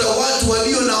anatafuta watu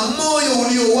walio na moyo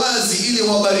ulio wazi ili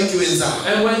wabariki wenzao.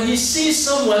 And when he sees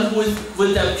someone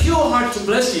with a pure heart to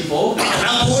bless people,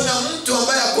 anapoona mtu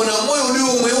ambaye akona moyo ulio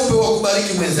mweupe wa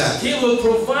kubariki mwenzake, he will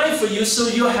provide for you so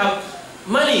you have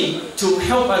money to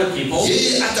help other people.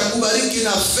 Yeye atakubariki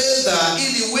na fedha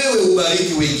ili wewe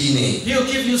ubariki wengine. He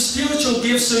will give you spiritual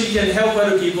gifts so you can help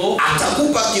other people.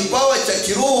 Atakupa kipawa cha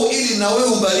kiroho ili na wewe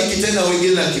ubariki tena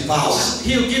wengine na kipawa.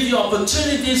 He will give you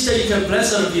opportunities that you can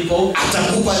bless other people.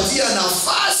 Atakupatia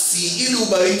nafasi ili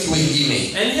ubariki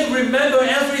wengine. And he'll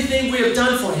remember everything we have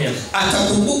done for him.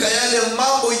 Atakumbuka yale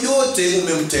mambo yote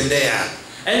umemtendea.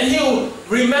 And he'll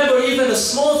remember even a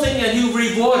small thing and he'll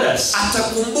reward us.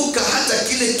 Atakumbuka hata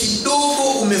kile kidogo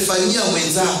umefanyia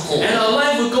mwenzako. And our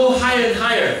life will go higher and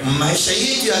higher. Maisha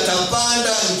yetu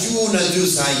yatapanda juu na juu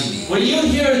zaidi. When you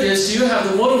hear this, you have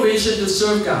the motivation to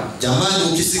serve God. Jamani,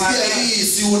 ukisikia hii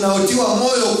si unaotiwa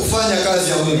moyo kufanya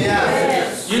kazi ya Mungu.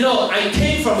 You know, I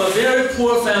came from a very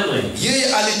poor family. Yeye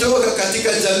alitoka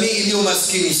katika jamii iliyo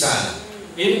maskini sana.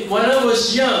 When I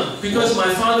was young, because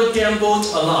my father gambled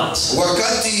a lot,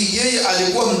 wakati yeye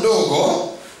alikuwa mdogo,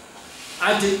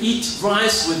 I had to eat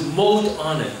rice with mold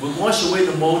on it. We wash away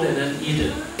the mold and then eat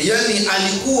it. Yani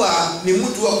alikuwa ni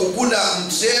mtu wa kukula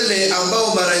mchele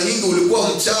ambao mara nyingi ulikuwa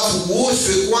mchafu,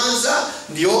 uoshwe kwanza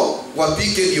ndio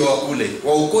wapike ndio wakule.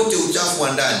 Waukote uchafu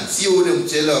wa ndani, sio ule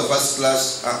mchele wa first class.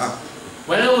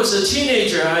 When I was a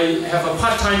teenager, I have a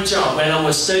part-time job when I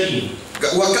was studying.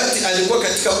 Wakati alikuwa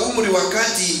katika umri,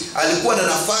 wakati alikuwa na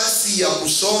nafasi ya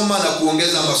kusoma na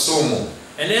kuongeza masomo.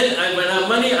 And then when I had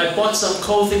money, I bought some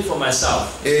clothing for myself.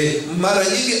 Mara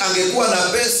nyingi angekuwa na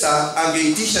pesa,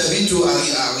 angeitisha vitu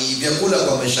vyakula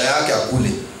kwa maisha yake akule.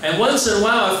 And once in a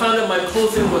while I found that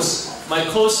my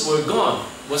clothes were gone.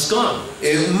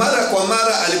 Mara kwa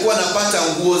mara alikuwa anapata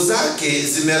nguo zake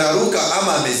zimeraruka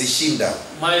ama amezishinda.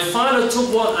 My father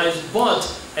took what I bought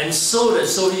and sold it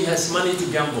so he has money to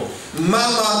gamble.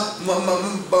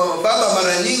 Baba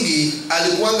mara nyingi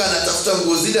alikuwanga anatafuta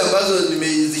nguo zile ambazo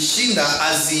nimezishinda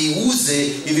aziuze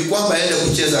hivi kwamba aende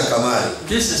kucheza kamari.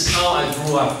 This is how I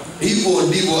grew up. Hivyo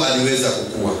ndivyo aliweza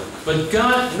kukua. But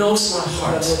God knows my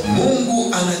heart.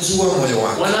 Mungu anajua moyo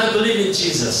wangu. When I believe in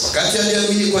Jesus, wakati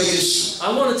aliamini kwa Yesu,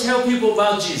 I want to tell people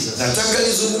about Jesus. Nataka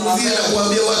nizungumzie na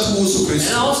kuambia watu kuhusu Kristo.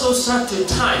 And I also start to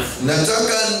tithe.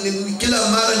 Nataka kila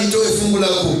mara nitoe fungu la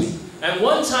 10. And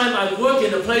one time I worked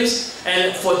in a place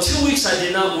and for 2 weeks I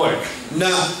did not work. Na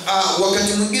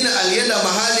wakati mwingine alienda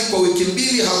mahali kwa wiki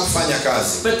 2 hakufanya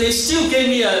kazi. But they still gave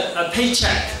me a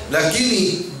paycheck.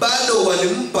 Lakini bado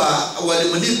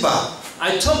walimlipa.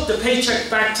 I took the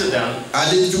paycheck back to them.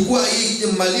 Alichukua hii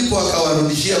malipo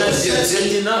akawarudishia kwa njia nzuri. I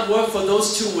did not work for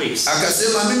those 2 weeks.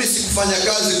 Akasema mimi sikufanya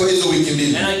kazi kwa hizo wiki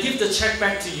 2. And I give the check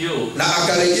back to you. Na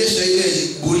akarejesha ile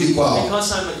buli kwao.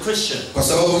 Because I'm a Christian. Kwa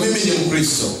sababu mimi ni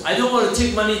Mkristo. I don't want to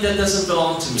take money that doesn't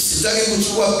belong to me. Sitaki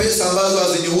kuchukua pesa ambazo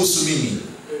hazinihusu mimi.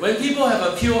 When people have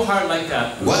a pure heart like that,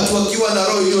 watu wakiwa na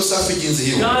roho iliyo safi jinsi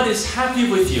hiyo, God is happy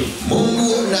with you.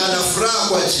 Mungu anafuraha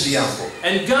kwa ajili yako.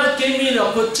 And God gave me an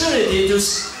opportunity to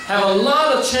have a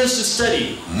lot of chance to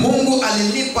study. Mungu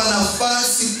alinipa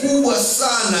nafasi kubwa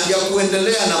sana ya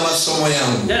kuendelea na masomo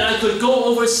yangu. That I could go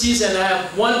overseas and I have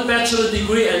 1 bachelor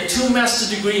degree and 2 master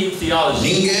degree in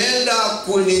theology.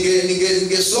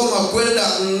 Ningesoma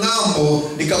kwenda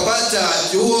ngambo, nikapata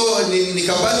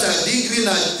degree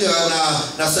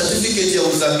na certificate ya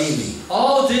uzamili.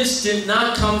 All this did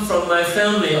not come from my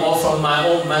family or from my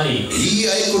own money. Hii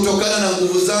haikutokana na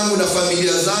nguvu zangu na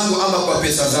familia zangu ama kwa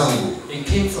pesa zangu. It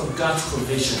came from God's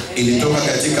provision. Ilitoka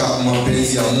katika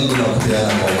mapenzi ya Mungu na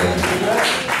kupeana kwa Mungu.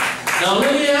 Now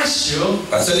let me ask you,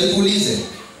 sasa nikuulize,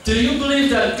 do you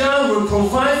believe that God will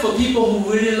provide for people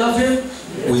who really love him?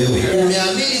 Wewe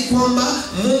umeamini kwamba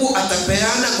Mungu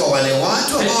atapeana kwa wale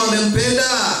watu ambao wamempenda?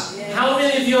 How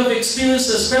many of you have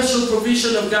experienced a special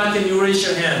provision of God? Can you raise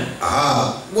your hand?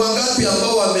 Wangapi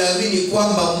ambao wameamini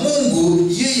kwamba Mungu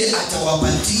yeye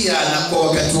atawapatia na kwa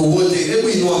wakati wote? Hebu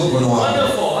inua mkono wako.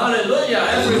 Wonderful. Hallelujah.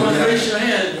 Everyone raise your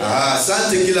hand.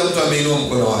 Asante, kila mtu ameinua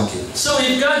mkono wake. So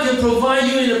if God can provide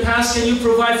you in the past, can you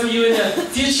provide for you in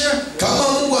the future?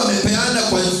 Kama Mungu amepeana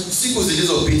kwa siku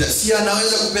zilizopita, si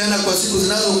anaweza kupeana kwa siku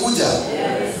zinazokuja?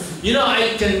 You know,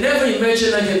 I can never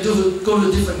imagine I can go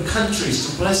to different countries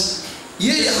to bless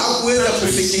Yeye hakuweza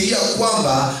kufikiria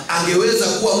kwamba angeweza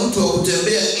kuwa mtu wa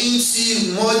kutembea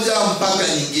nchi moja mpaka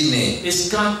nyingine. It's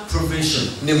God's provision.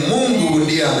 Ni Mungu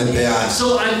ndiye amepeana.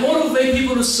 So I motivate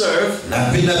people to serve. Na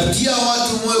pinatia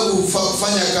watu moyo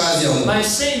kufanya kazi ya Mungu. By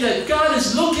saying that God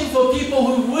is looking for people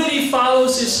who really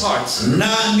follows His heart.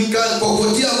 Na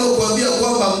nikapokutia moyo kuambia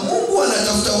kwamba Mungu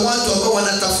anatafuta watu ambao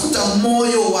wanatafuta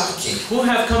moyo wake. Who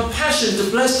have compassion to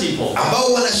bless people.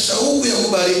 Ambao wana shauku ya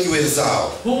kubariki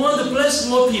wenzao. Who want to bless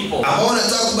more people. Ambao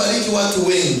wanataka kubariki watu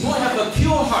wengi. Who have a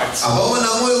pure heart. Ambao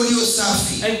wana moyo ulio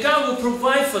safi. And God will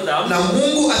provide for them. Na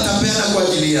Mungu atapeana kwa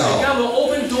ajili yao. And God will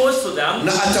open doors for them.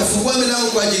 Na atafungua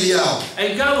milango kwa ajili yao. And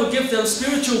God will give them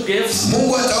spiritual gifts.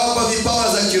 Mungu atawapa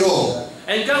vipawa za kiroho.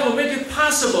 And God will make it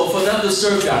possible for them to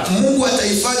serve God. Mungu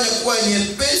ataifanya kuwa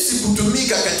nyepesi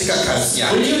kutumika katika kazi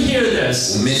yake. When you hear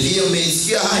this,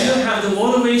 umeisikia haya? You have the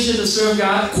motivation to serve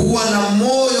God. Kuwa na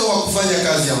moyo wa kufanya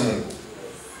kazi ya Mungu.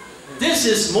 This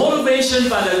is motivation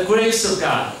by the grace of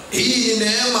God. Hii ni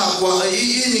neema kwa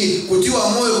hii ni kutiwa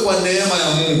moyo kwa neema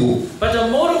ya Mungu. But the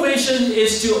motivation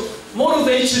is to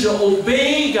motivate you to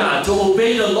obey God, to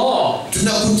obey the law.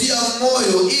 Tunakutia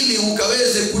moyo ili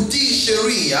ukaweze kutii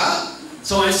sheria.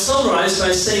 So I summarize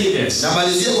by saying this.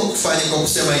 Namalizia kwa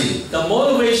kusema hili. The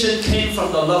motivation came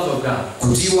from the love of God.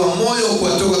 Kutiwa moyo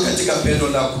kutoka katika pendo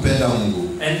la kupenda Mungu.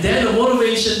 And then the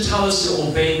motivation tells us to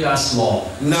obey God's law.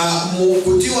 Na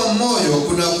kutiwa moyo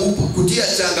kuna kutia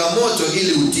changamoto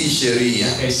ili utii sheria.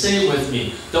 Okay, say it with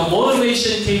me. The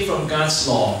motivation came from God's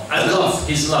law. I love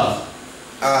His love.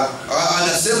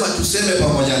 Anasema tuseme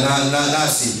pamoja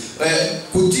nasi.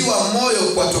 Kutiwa moyo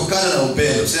kutokana na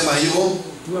upendo. Sema hivyo.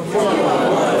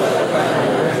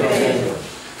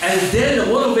 And then the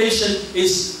motivation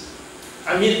is,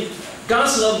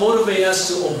 God's love motivates us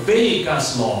to obey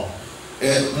God's law.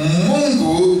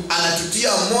 Mungu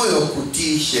anatutia moyo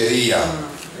kutii sheria.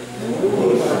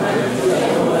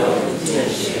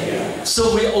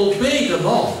 So we obey the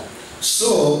law.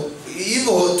 So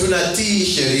hivyo tunatii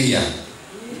sheria.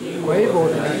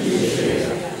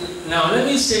 Now let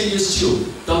me say this too.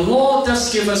 The law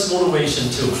does give us motivation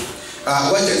too.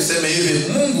 Wacha niseme hivi,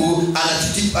 Mungu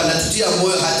anatutia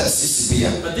moyo hata sisi pia.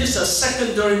 But this is a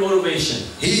secondary motivation.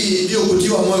 Hii ndio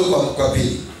kutiwa moyo kwa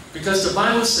pili. Because the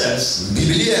Bible says,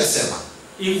 Biblia yasema,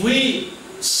 if we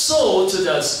sow to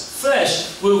the flesh,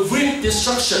 we'll reap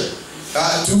destruction.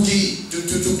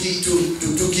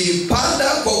 Tukipanda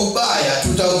kwa ubaya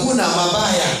tutavuna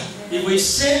mabaya. If we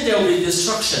sin, there will be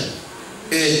destruction.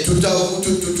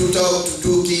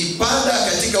 Tukipanda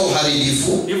katika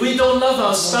uharibifu. If we don't love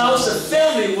our spouse, the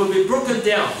family will be broken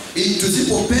down.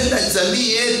 Tusipopenda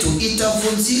jamii yetu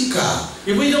itavunjika.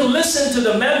 If we don't listen to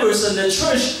the members of the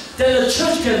church, then the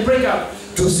church can break up.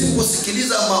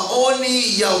 Tusiposikiliza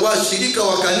maoni ya washirika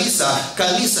wa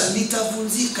kanisa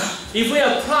litavunjika. If we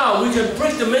are proud, we can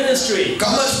break the ministry.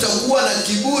 Kama tutakuwa na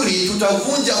kiburi,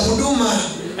 tutavunja huduma.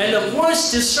 And the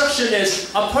worst destruction is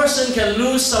a person can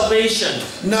lose salvation.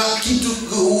 Na kitu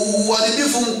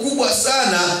uharibifu mkubwa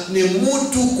sana ni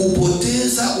mtu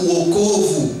kupoteza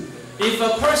wokovu. If a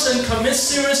person commits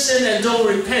serious sin and don't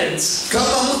repent,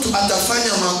 kama mtu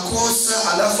atafanya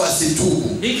makosa alafu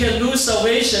asitubu, he can lose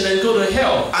salvation and go to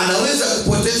hell. Anaweza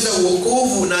kupoteza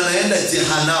wokovu na anaenda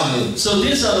jehanamu. So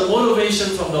these are the motivation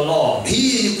from the law.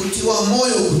 Hii ni kutiwa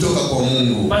moyo kutoka kwa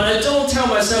Mungu. But I don't tell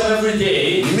myself every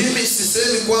day, mimi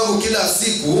sisemi kwangu kila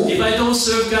siku, if I don't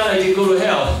serve God I can go to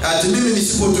hell. Ati mimi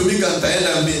nisipotumika nitaenda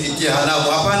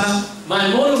jehanamu. Hapana. My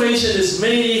motivation is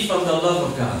mainly from the love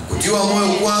of God. Kutiwa moyo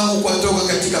kwangu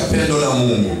kutoka katika pendo la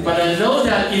Mungu. But I know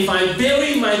that if I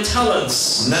bury my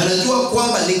talents, na najua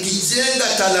kwamba nikijenga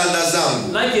talanta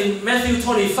zangu, like in Matthew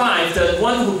 25, the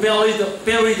one who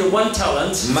buried the one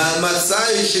talent,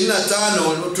 Mathayo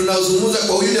 25 tunazungumza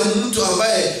kwa yule mtu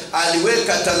ambaye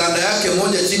aliweka talanta yake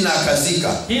moja chini na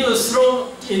akazika. He was thrown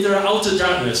into the outer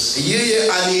darkness.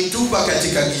 Yeye alitupa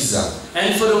katika giza.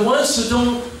 And for the ones who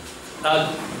don't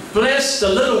bless the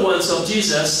little ones of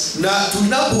Jesus, na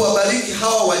tunapowabariki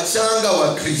hawa wachanga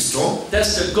wa Kristo,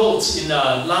 that's the goats in the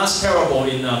last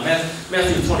parable in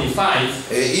Matthew 25.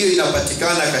 Hiyo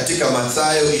inapatikana katika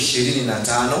Mathayo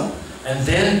 25. And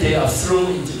then they are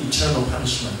thrown into eternal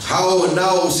punishment. Hao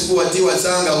nao usipowatiwa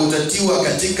changa utatiwa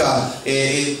katika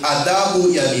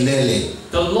adhabu ya milele.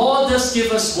 The Lord does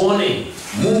give us warning.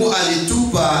 Mungu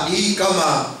alitupa hii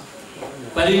kama.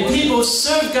 But if people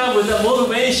serve God with a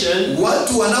motivation,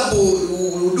 watu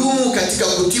wanapohudumu katika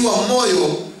kutiwa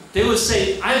moyo, they will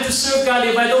say, I have to serve God.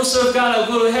 If I don't serve God, I'll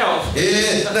go to hell.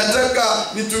 Nataka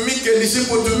nitumike,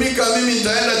 nisipotumika mimi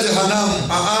nitaenda jehanamu.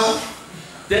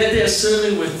 Then they are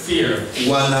serving with fear.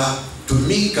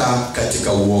 tumika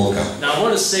katika uoga. Now I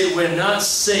want to say we're not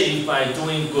saved by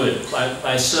doing good,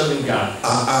 by serving God.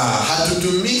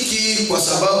 Hatutumiki kwa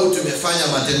sababu tumefanya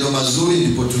matendo mazuri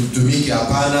ndipo tutumike,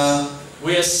 hapana.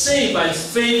 We are saved by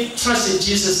faith, trusting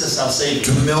Jesus as our Savior.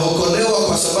 Tumeokolewa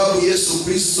kwa sababu Yesu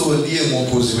Kristo ndiye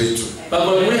mwokozi wetu. But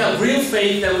when we have real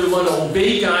faith, then we want to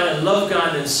obey God and love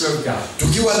God and serve God.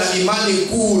 Tukiwa na imani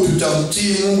kuu,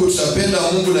 tutamtii Mungu, tutapenda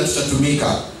Mungu na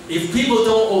tutatumika. If people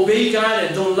don't obey God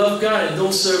and don't love God and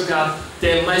don't serve God,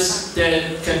 there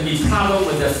can be problem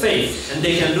with their faith and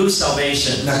they can lose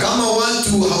salvation. Na kama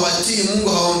watu hawatii Mungu,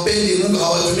 hawampendi Mungu,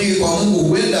 hawatumiki kwa Mungu,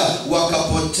 huenda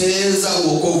wakapoteza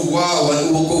wokovu wao.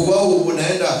 Wokovu wao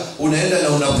unaenda na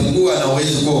unapungua na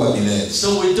hawezi kuwa wa milele.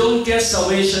 So we don't get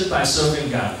salvation by serving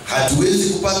God. Hatuwezi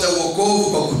kupata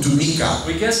wokovu kwa kutumika.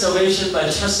 We get salvation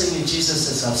by trusting in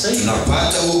Jesus as our Savior.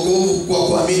 Tunapata wokovu kwa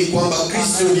kuamini kwamba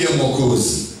Kristo ndiye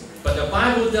mwokozi. But the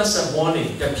Bible does a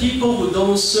warning. The people who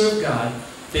don't serve God,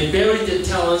 they bury their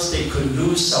talents, they could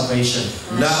lose salvation.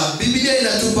 Na Biblia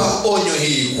inatupa onyo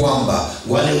hii kwamba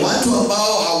wale watu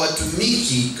ambao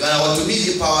hawatumiki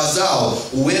vipawa zao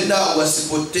huenda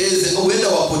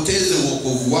wapoteze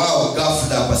wokovu wao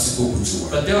ghafla pasipo kujua.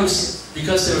 But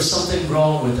because there is something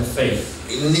wrong with the faith.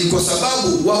 Ni kwa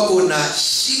sababu wako na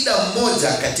shida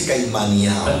moja katika imani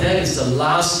yao. But that is the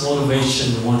last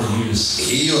motivation we want to use.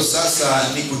 Hiyo sasa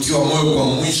ni kutiwa moyo kwa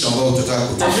mwisho ambao tutataka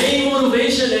kutoa. The main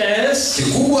motivation is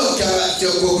kikubwa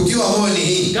kwa kutiwa moyo ni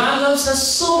hii. God loves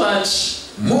us so much.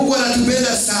 Mungu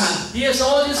anatupenda sana. He has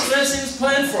all these blessings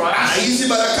planned for us. Hizi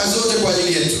baraka zote kwa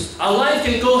ajili yetu. Our life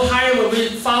can go higher when we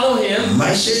follow Him.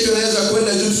 Maisha yetu yanaweza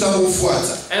kwenda juu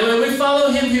tunapomfuata. And when we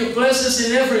follow Him, He will bless us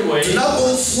in every way.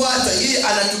 Tunapomfuata yeye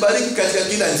anatubariki katika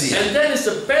kila njia. And that is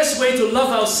the best way to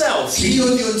love ourselves. Hiyo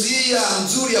ndio njia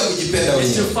nzuri ya kujipenda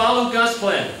wenyewe. Is to follow God's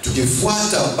plan.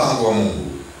 Tukifuata mpango wa Mungu.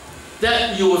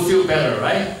 That you will feel better,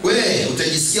 right? Wewe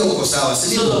utajisikia uko sawa, si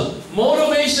ndio? So the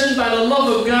motivation by the love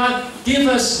of God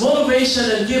give us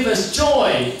motivation and give us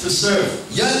joy to serve.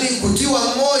 Yani kutiwa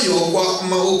moyo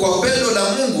kwa pendo la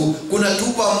Mungu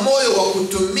kunatupa moyo wa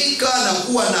kutumika na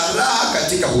kuwa na raha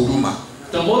katika huduma.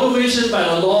 The motivation by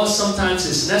the law sometimes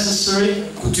is necessary.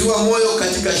 Kutiwa moyo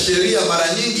katika sheria mara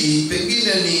nyingi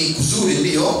pengine ni kuzuri,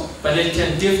 ndio, but it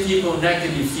can give people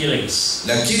negative feelings.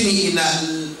 Lakini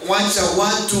wacha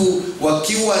watu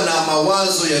wakiwa na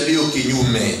mawazo yaliyo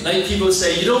kinyume. Like people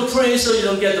say, you don't pray so you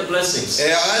don't get the blessings.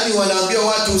 Yani wanaambia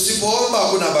watu usipoomba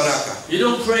hakuna baraka. You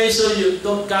don't pray so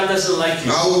God doesn't like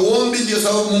you. Hauombi ndio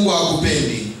sababu Mungu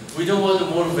hakupendi. We don't want to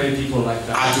motivate people like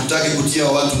that. Hatutaki kutia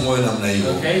watu moyo namna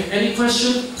hiyo. Okay, any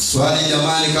question? Swali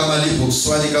jamani kama lipo,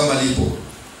 swali kama lipo.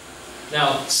 Now,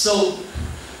 so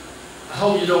I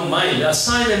hope you don't mind. The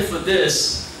assignment for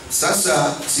this.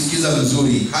 Sasa sikiza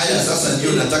vizuri. Haya sasa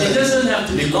ndio nataka. It doesn't have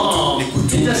to be long.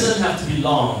 It doesn't have to be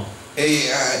long.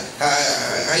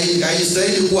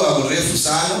 Haistahili kuwa mrefu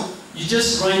sana. You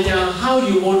just write down how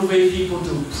you motivate people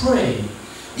to pray.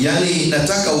 Yani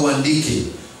nataka uandike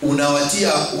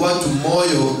unawatia watu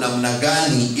moyo namna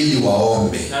gani ili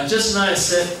waombe. Now just now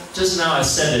I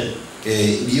said it.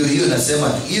 Hiyo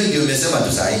nasema, hiyo ndio nimesema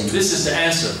tu sasa hivi. This is the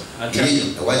answer.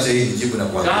 Wacha hii jibu na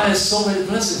kwa. God has so many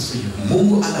blessings for you.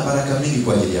 Mungu ana baraka mingi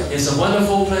kwa ajili yako. It's a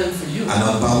wonderful plan for you.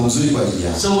 Ana mpango mzuri kwa ajili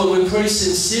yako. So when we pray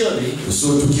sincerely, so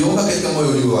tukiomba katika moyo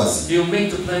ulio wazi, He'll make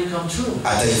the plan come true.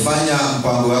 Ataifanya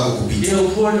mpango wako kupita. He'll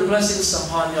pour the blessings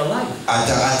upon your life.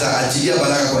 Ataachilia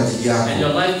baraka kwa ajili yako. And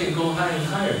your life can go higher and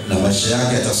higher. Na maisha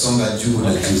yako yatasonga juu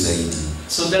na juu zaidi.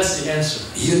 So that's the answer.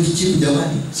 Hiyo ni jibu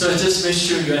jamani. So just make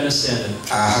sure you understand it.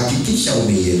 Hakikisha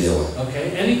umeielewa.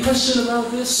 Okay. Any question about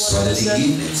this? Swali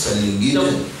lingine.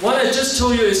 What I just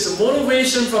told you is the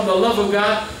motivation from the love of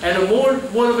God and the more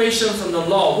motivation from the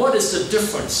law. What is the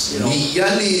difference? You know?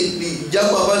 Ni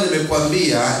jambo ambalo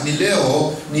nimekwambia ni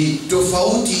leo ni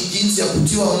tofauti jinsi ya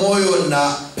kutiwa moyo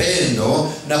na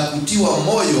pendo na kutiwa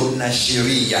moyo na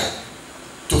sheria.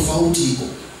 Tofauti iko.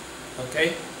 Okay.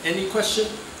 Any question?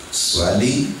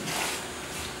 Swali.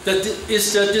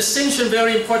 Is the distinction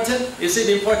very important? Is it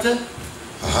important?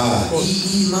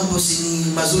 Hii mambo si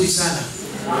mazuri sana.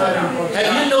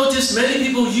 Have you noticed many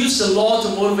people use the law to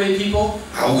motivate people?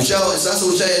 Sasa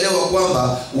ushaelewa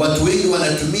kwamba watu wengi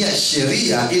wanatumia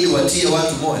sheria ili watie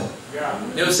watu moyo.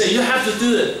 They will say you have to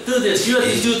do this, you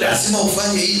have to do that. Lazima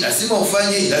ufanye hii, lazima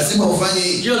ufanye hii, lazima ufanye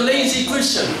hii. You're a lazy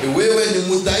Christian. Wewe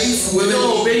ni mdhaifu, wewe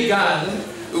don't obey God.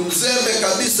 Mzembe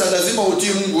kabisa, lazima utii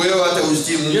Mungu, wewe hata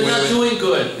utii Mungu. You're not doing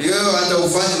good. Wewe hata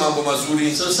ufanye mambo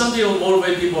mazuri. So some people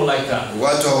motivate people like that.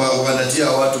 Watu wanatia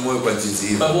watu moyo kwa jinsi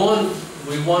hiyo. But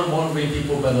We want to motivate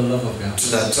people by the love of God.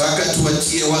 Tunataka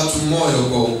tuwatie watu moyo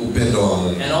kwa upendo wa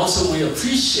Mungu. And also we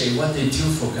appreciate what they do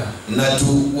for God. Na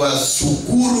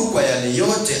tuwashukuru kwa yale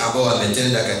yote ambao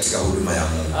wametenda katika huduma ya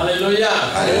Mungu.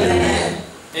 Hallelujah. Hallelujah.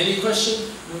 Any question?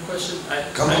 No question?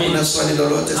 Kama kuna swali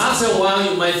lolote. After a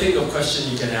while you might think of a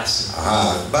question you can ask.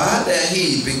 Baada ya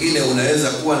hii pengine unaweza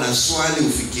kuwa na swali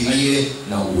ufikirie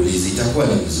na uulize. Itakuwa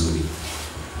ni vizuri.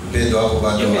 Mpendo hapo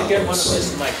bado. You can get one of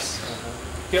these mics.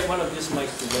 Get one of these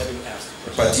mics to let him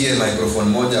ask. Patie microphone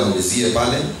moja ulizie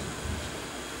pale.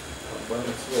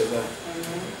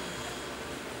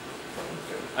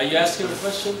 Are you asking a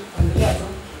question?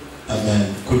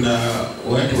 Amen. Kuna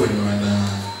watu wenye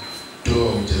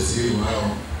wanatoa ujasiri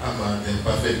wao ama the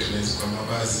perfectness kwa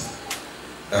mavazi.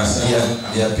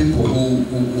 There are people who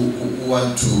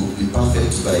want to be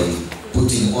perfect by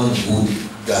putting on good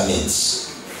garments.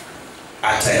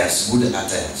 Attires, good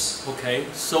attires. Okay,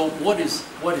 so what is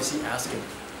he asking?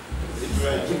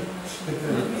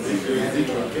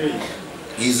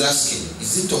 He's asking,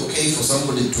 is it okay for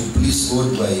somebody to please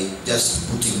God by just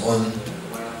putting on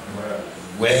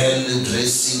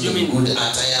well-dressing, you mean good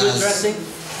attires? Good dressing?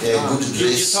 Yeah, good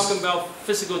dress. You're talking about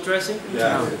physical dressing?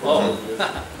 Yeah. Oh.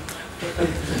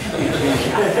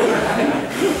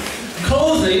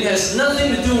 Clothing has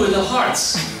nothing to do with the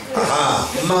hearts.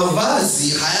 Mavazi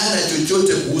hayana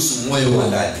chochote kuhusu moyo wa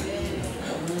ndani.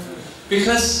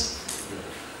 Because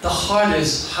the heart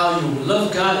is how you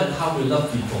love God and how we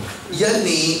love people.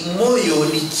 Yani moyo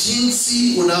ni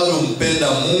jinsi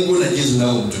unavyompenda Mungu na jinsi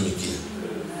unavyomtumikia.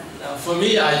 For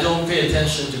me, I don't pay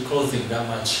attention to clothing that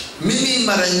much. Mimi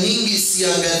mara nyingi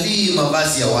siangalii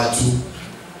mavazi ya watu.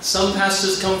 Some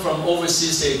pastors come from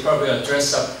overseas, they probably are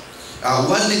dressed up.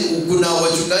 Wale kuna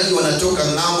wachungaji wanatoka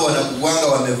ng'ambo wanakuanga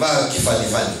wamevaa kifani.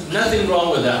 Nothing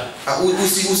wrong with that.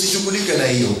 Usishughulike na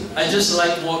hiyo. I just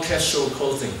like more casual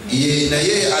clothing. Na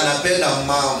yeye anapenda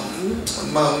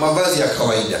mavazi ya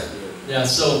kawaida. Yeah,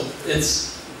 so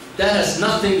that has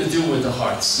nothing to do with the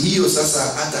hearts. Hiyo sasa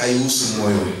hata haihusu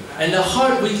moyo. And the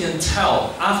heart we can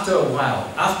tell after a while.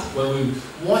 When we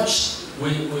watch, we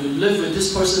live with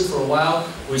this person for a while,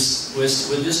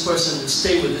 with this person,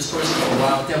 stay with this person for a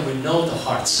while, then we know the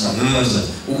hearts of the person.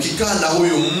 Ukikaa na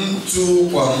huyu mtu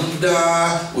kwa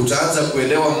muda, utaanza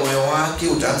kuelewa moyo wake,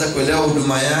 utaanza kuelewa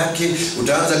huduma yake,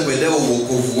 utaanza kuelewa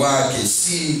wokovu wake,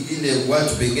 si vile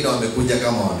watu wengine wamekuja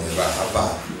kama wamevaa hapa.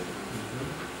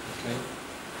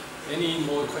 Any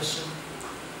more question?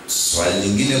 Swali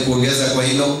lingine kuongeza kwa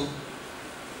hilo?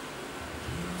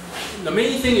 The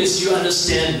main thing is you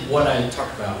understand what I talk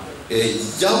about.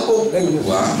 Jambo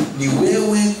kubwa ni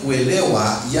wewe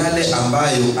kuelewa yale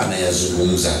ambayo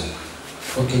anayazungumza.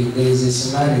 Okay, there is a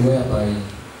scenario whereby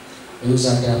it was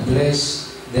at a place,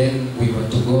 then we were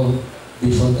to go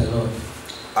before the Lord.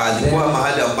 Alikuwa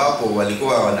mahali ambapo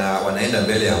walikuwa wanaenda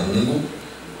mbele ya Mungu.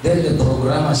 Then the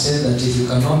programmer said that if you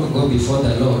cannot go before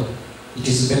the Lord, it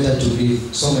is better to leave.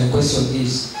 So my question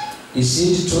is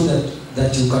it true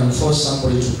that you can force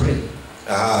somebody to pray?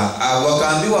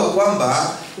 Wakaambiwa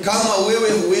kwamba kama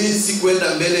wewe huwezi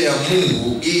kwenda mbele ya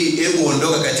Mungu, hebu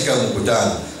ondoka katika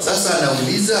mkutano. Sasa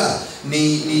anauliza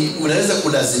ni unaweza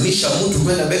kulazimisha mtu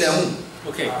kwenda mbele ya Mungu?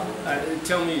 Okay,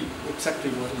 tell me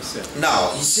exactly what he said.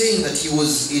 Now, he's saying that he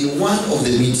was in one of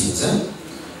the meetings.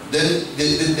 Then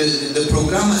the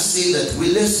programmer said that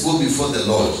let's go before the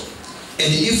Lord.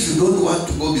 And if you don't want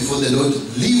to go before the Lord,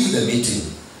 leave the meeting.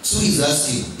 So he's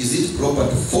asking, is it proper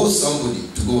to force somebody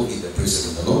to go in the presence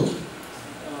of the Lord?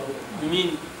 You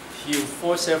mean he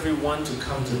forced everyone to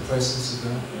come to the presence of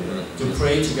God, to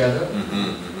pray together?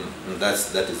 That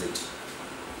is it.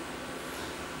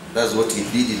 That's what he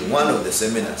did in one of the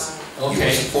seminars. Okay. He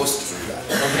was forced to do that.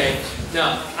 Okay.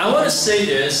 Now, I want to say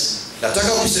this.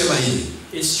 Nataka kusema hivi.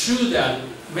 It's true that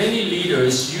many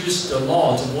leaders use the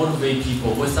law to motivate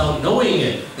people without knowing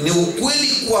it. Ni ukweli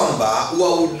kwamba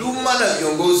wahuduma na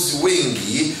viongozi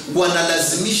wengi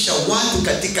wanalazimisha watu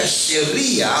katika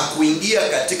sheria kuingia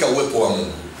katika uwepo wa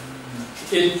Mungu.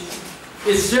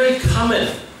 It's very common.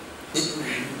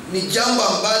 Ni jambo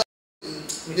ambalo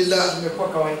ni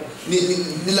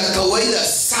la kawaida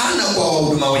sana kwa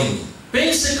wahuduma wengi.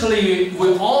 Basically, we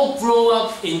all grow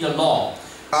up in the law.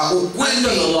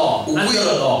 Under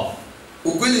the law.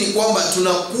 Ukweli ni kwamba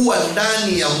tunakuwa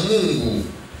ndani ya Mungu,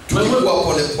 tulikuwa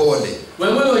polepole.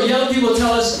 When we were young, people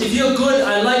tell us, if you're good,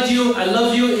 I like you, I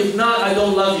love you. If not, I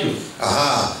don't love you.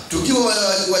 Tukiwa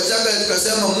wachanga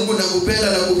tukasema Mungu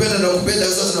nakupenda,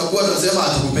 sasa tunakuwa tunasema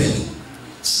hatukupendi.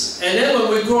 And then when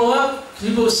we grow up,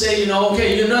 people say,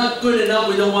 okay, you're not good enough,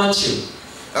 we don't want you.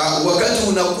 Wakati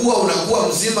unakuwa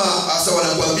mzima, hasa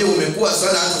wanakuambia umekuwa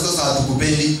sana, hata sasa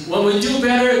hatukupendi. When we do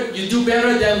better, you do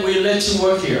better, then we let you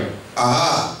work here.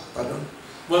 Pardon?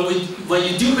 When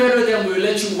you do better, then we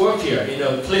let you work here in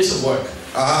a place of work.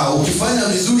 Ukifanya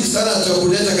vizuri sana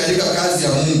tutakuleta katika kazi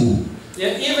ya Mungu.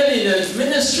 Yeah, even in the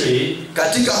ministry,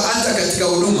 hata katika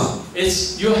huduma,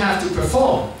 you have to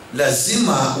perform.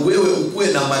 Lazima wewe ukue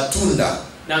na matunda.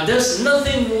 Now there's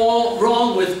nothing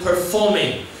wrong with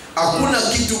performing. Hakuna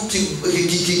kitu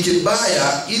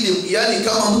kibaya, yani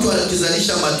kama mtu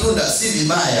anakizalisha matunda si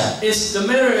vibaya. The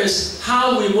matter is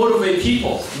how we motivate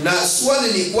people. Na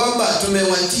swali ni kwamba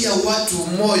tumewatia watu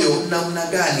moyo namna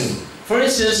gani? For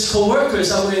instance,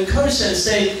 co-workers, I would encourage and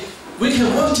say, we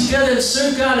can work together and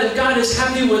serve God, and God is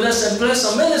happy with us and bless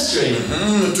our ministry.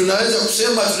 Tunaweza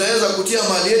kusema tunaweza kutia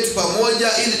mali yetu pamoja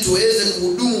ili tuweze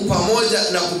kuhudumu pamoja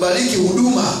na kubariki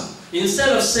huduma.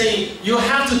 Instead of saying you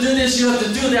have to do this, you have to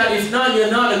do that, if not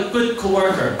you're not a good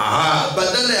co-worker.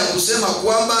 Badala ya kusema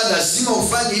kwamba lazima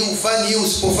ufanye hii,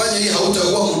 usipofanya hii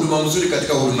hautakuwa mhuduma mzuri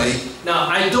katika huduma hii. Now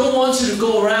I don't want you to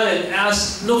go around and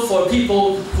look for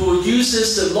people who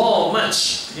uses the law much.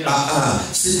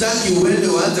 Sitaki uende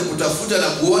uanze kutafuta na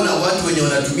kuona watu wenye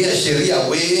wanatumia sheria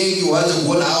wengi, uanze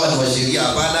kuona hawa ni wa sheria.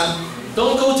 Hapana.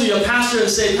 Don't go to your pastor and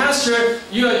say, Pastor,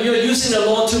 you're using the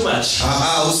law too much.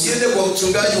 Usiende kwa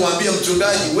mchungaji uambie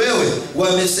mchungaji, wewe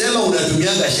wamesema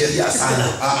unatumianga sheria sana.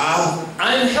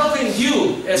 I'm helping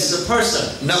you as a person.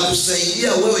 Na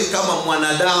kusaidia wewe kama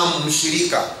mwanadamu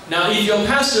mshirika. Now if your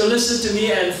pastor listens to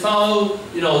me and follow,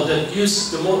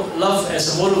 use love as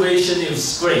a motivation,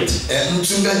 it's great.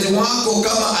 Mchungaji wako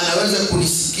kama anaweza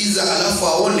kunisikiza alafu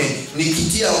aone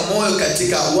nikitia moyo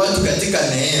katika watu katika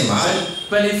neema.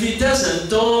 But if he doesn't,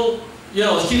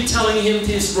 don't keep telling him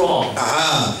he's wrong.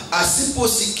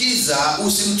 Asiposikiza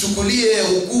usimchukulie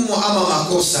hukumu ama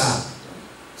makosa.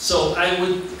 So I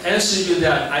would answer you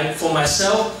that for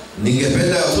myself,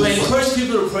 to encourage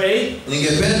people to pray.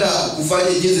 Ningependa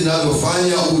kufanya jinsi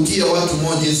ninavyofanya, utie watu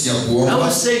moyo jinsi ya kuomba. I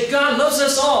would say God loves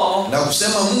us all. Na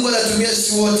kusema Mungu anatumia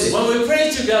sisi wote. When we pray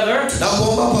together, na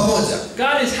kuomba pamoja,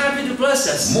 God is happy to bless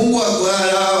us. Mungu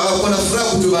ana furaha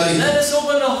kutubariki. Let us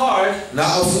open the heart.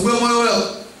 Na afungue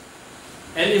moyo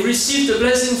and receive the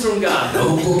blessing from God. Na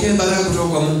upokee baraka kutoka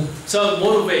kwa Mungu. So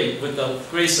motivate with the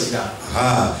grace of God.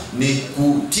 Ni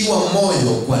kutiwa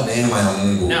moyo kwa neema ya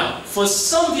Mungu. Now, for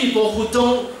some people who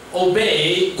don't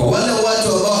obey, kwa wale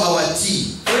watu ambao hawatii,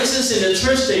 for instance, in the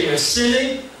church they are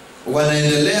sinning,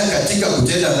 wanaendelea katika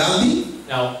kutenda dhambi.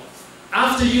 Now,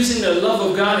 after using the love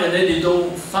of God and then they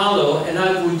don't follow, and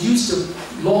I would use the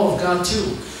law of God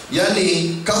too.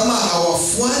 Yani kama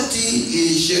hawafuati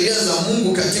sheria za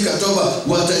Mungu katika toba,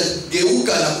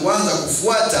 watageuka na kuanza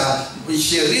kufuata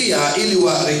sheria ili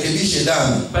warekebishe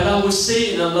dhambi. But I will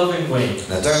say in a loving way.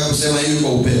 Nataka kusema hivi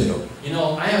kwa upendo.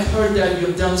 I have heard that you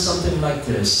have done something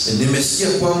like this. Nimesikia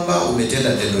kwamba umetenda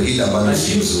tendo hili ambalo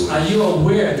si nzuri. Are you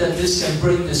aware that this can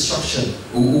bring destruction?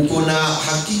 Uko na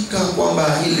hakika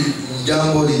kwamba hili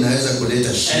jambo linaweza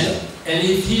kuleta shida? And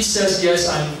if he says yes,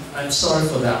 I'm sorry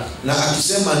for that. Na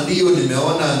akisema ndio,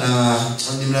 nimeona na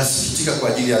ninasikitika kwa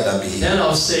ajili ya dhambi hii. Then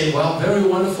I'll say, well, very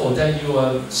wonderful that you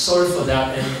are sorry for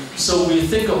that, and so we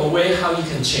think of a way how you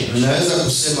can change. Naweza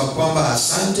kusema kwamba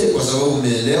asante kwa sababu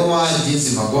umeelewa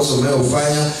jinsi makosa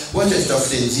umeyofanya, wacha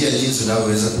tutafute njia jinsi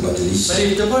unavyoweza kubadilisha. But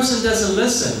if the person doesn't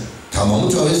listen, kama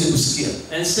mtu hawezi kusikia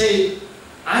and say,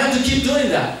 I have to keep doing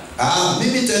that.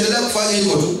 Mimi nitaendelea kufanya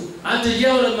hivyo tu. I have to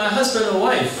yell at my husband or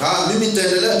wife. Mimi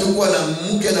nitaendelea tu kuwa na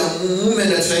mke na mume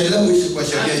na tutaendelea kuishi kwa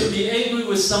sheria. I have to be angry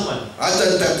with someone. Hata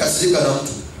nitakasirika na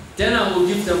mtu. Then I will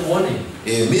give them warning.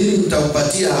 Mimi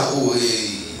nitampatia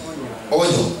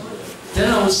onyo.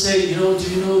 Then I will say, do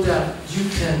you know that you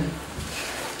can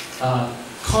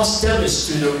cause damage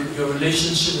to your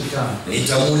relationship with God?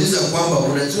 Nitamuuliza kwamba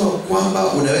unajua kwamba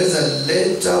unaweza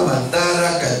leta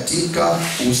madhara katika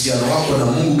uhusiano wako na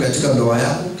Mungu katika ndoa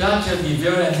yako. God can be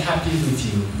very unhappy with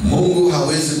you. Mungu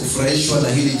hawezi kufurahishwa na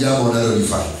hili jambo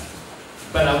unalolifanya.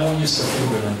 But I won't use the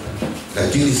finger like that.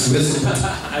 Lakini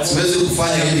siwezi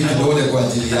kufanya hili kidole kwa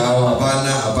ajili yao.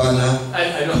 Hapana.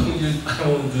 I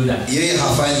won't do that. Yeye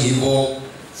hafanyi hivyo.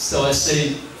 So I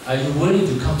say, are you willing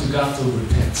to come to God to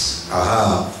repent?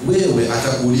 Wewe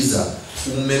atakuuliza,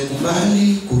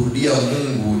 umekubali kurudia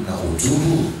Mungu na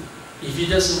utubu? If he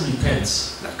doesn't repent,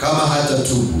 na kama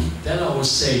hatatubu, then I will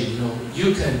say,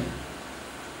 you can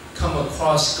come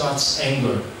across God's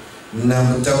anger. Na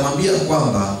mtamwambia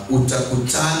kwamba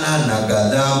utakutana na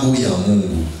ghadhabu ya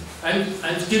Mungu. I'm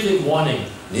giving warning.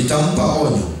 Nitampa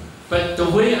onyo. But the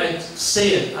way I say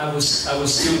it, I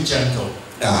was still gentle.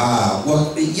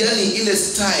 Yani ile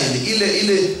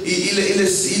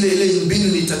style, ile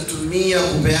mbinu nitatumia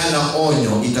kupeana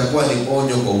onyo itakuwa ni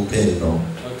onyo kwa upendo.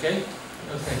 Okay?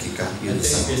 Hakika I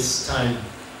think it's time.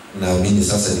 Naamini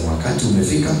sasa ni wakati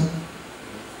umefika.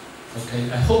 Okay,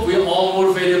 I hope we're all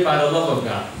motivated by the love of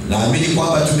God. Naamini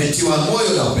kwamba tumetiwa moyo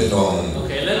na upendo wa Mungu.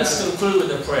 Okay, let us conclude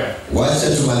with a prayer.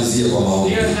 Wacha tumalizie kwa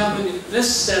maombi. Dear Heavenly,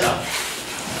 let's stand up.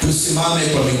 Tusimame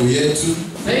kwa miguu yetu.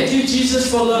 Thank you, Jesus,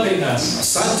 for loving us.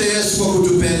 Asante Yesu kwa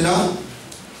kutupenda.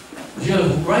 You're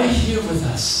right here with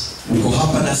us. Uko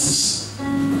hapa na sisi.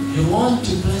 You want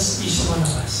to bless each one of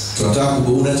us.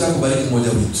 Unataka kubariki mmoja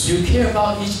wetu. You care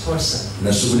about each person.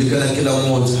 Unashughulika na kila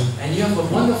mmoja. And you have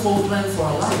a wonderful plan for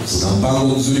our lives. Una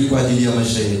mpango mzuri kwa ajili ya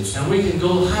maisha yetu. And we can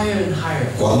go higher and higher.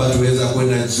 Kwamba tuweza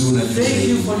kwenda juu na juu. Thank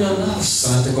you for your love.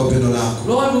 Asante kwa pendo lako.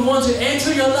 Lord, we want to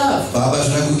enter your love. Baba,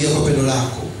 tunataka kuingia kwa pendo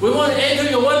lako. We want to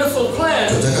enter your wonderful plan.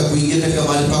 Tunataka kuingia katika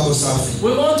mahali pako safi.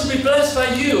 We want to be blessed by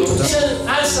you. Send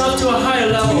us up to a higher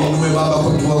level. Tuinue Baba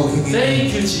kwa kiwango kingine.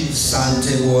 Thank you, Jesus. Asante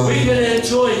Bwana. We can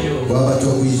enjoy you. Baba,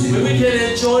 tukuishi. We can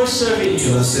enjoy serving you.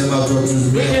 Tunasema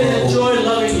We can enjoy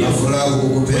loving you. Tunafurahi We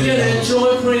kukupenda. can enjoy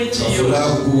praying to you.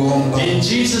 Tunafurahi kukuomba. In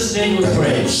Jesus' name we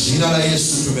pray. Jina la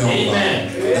Yesu tumeomba. Amen.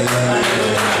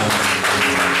 Amen.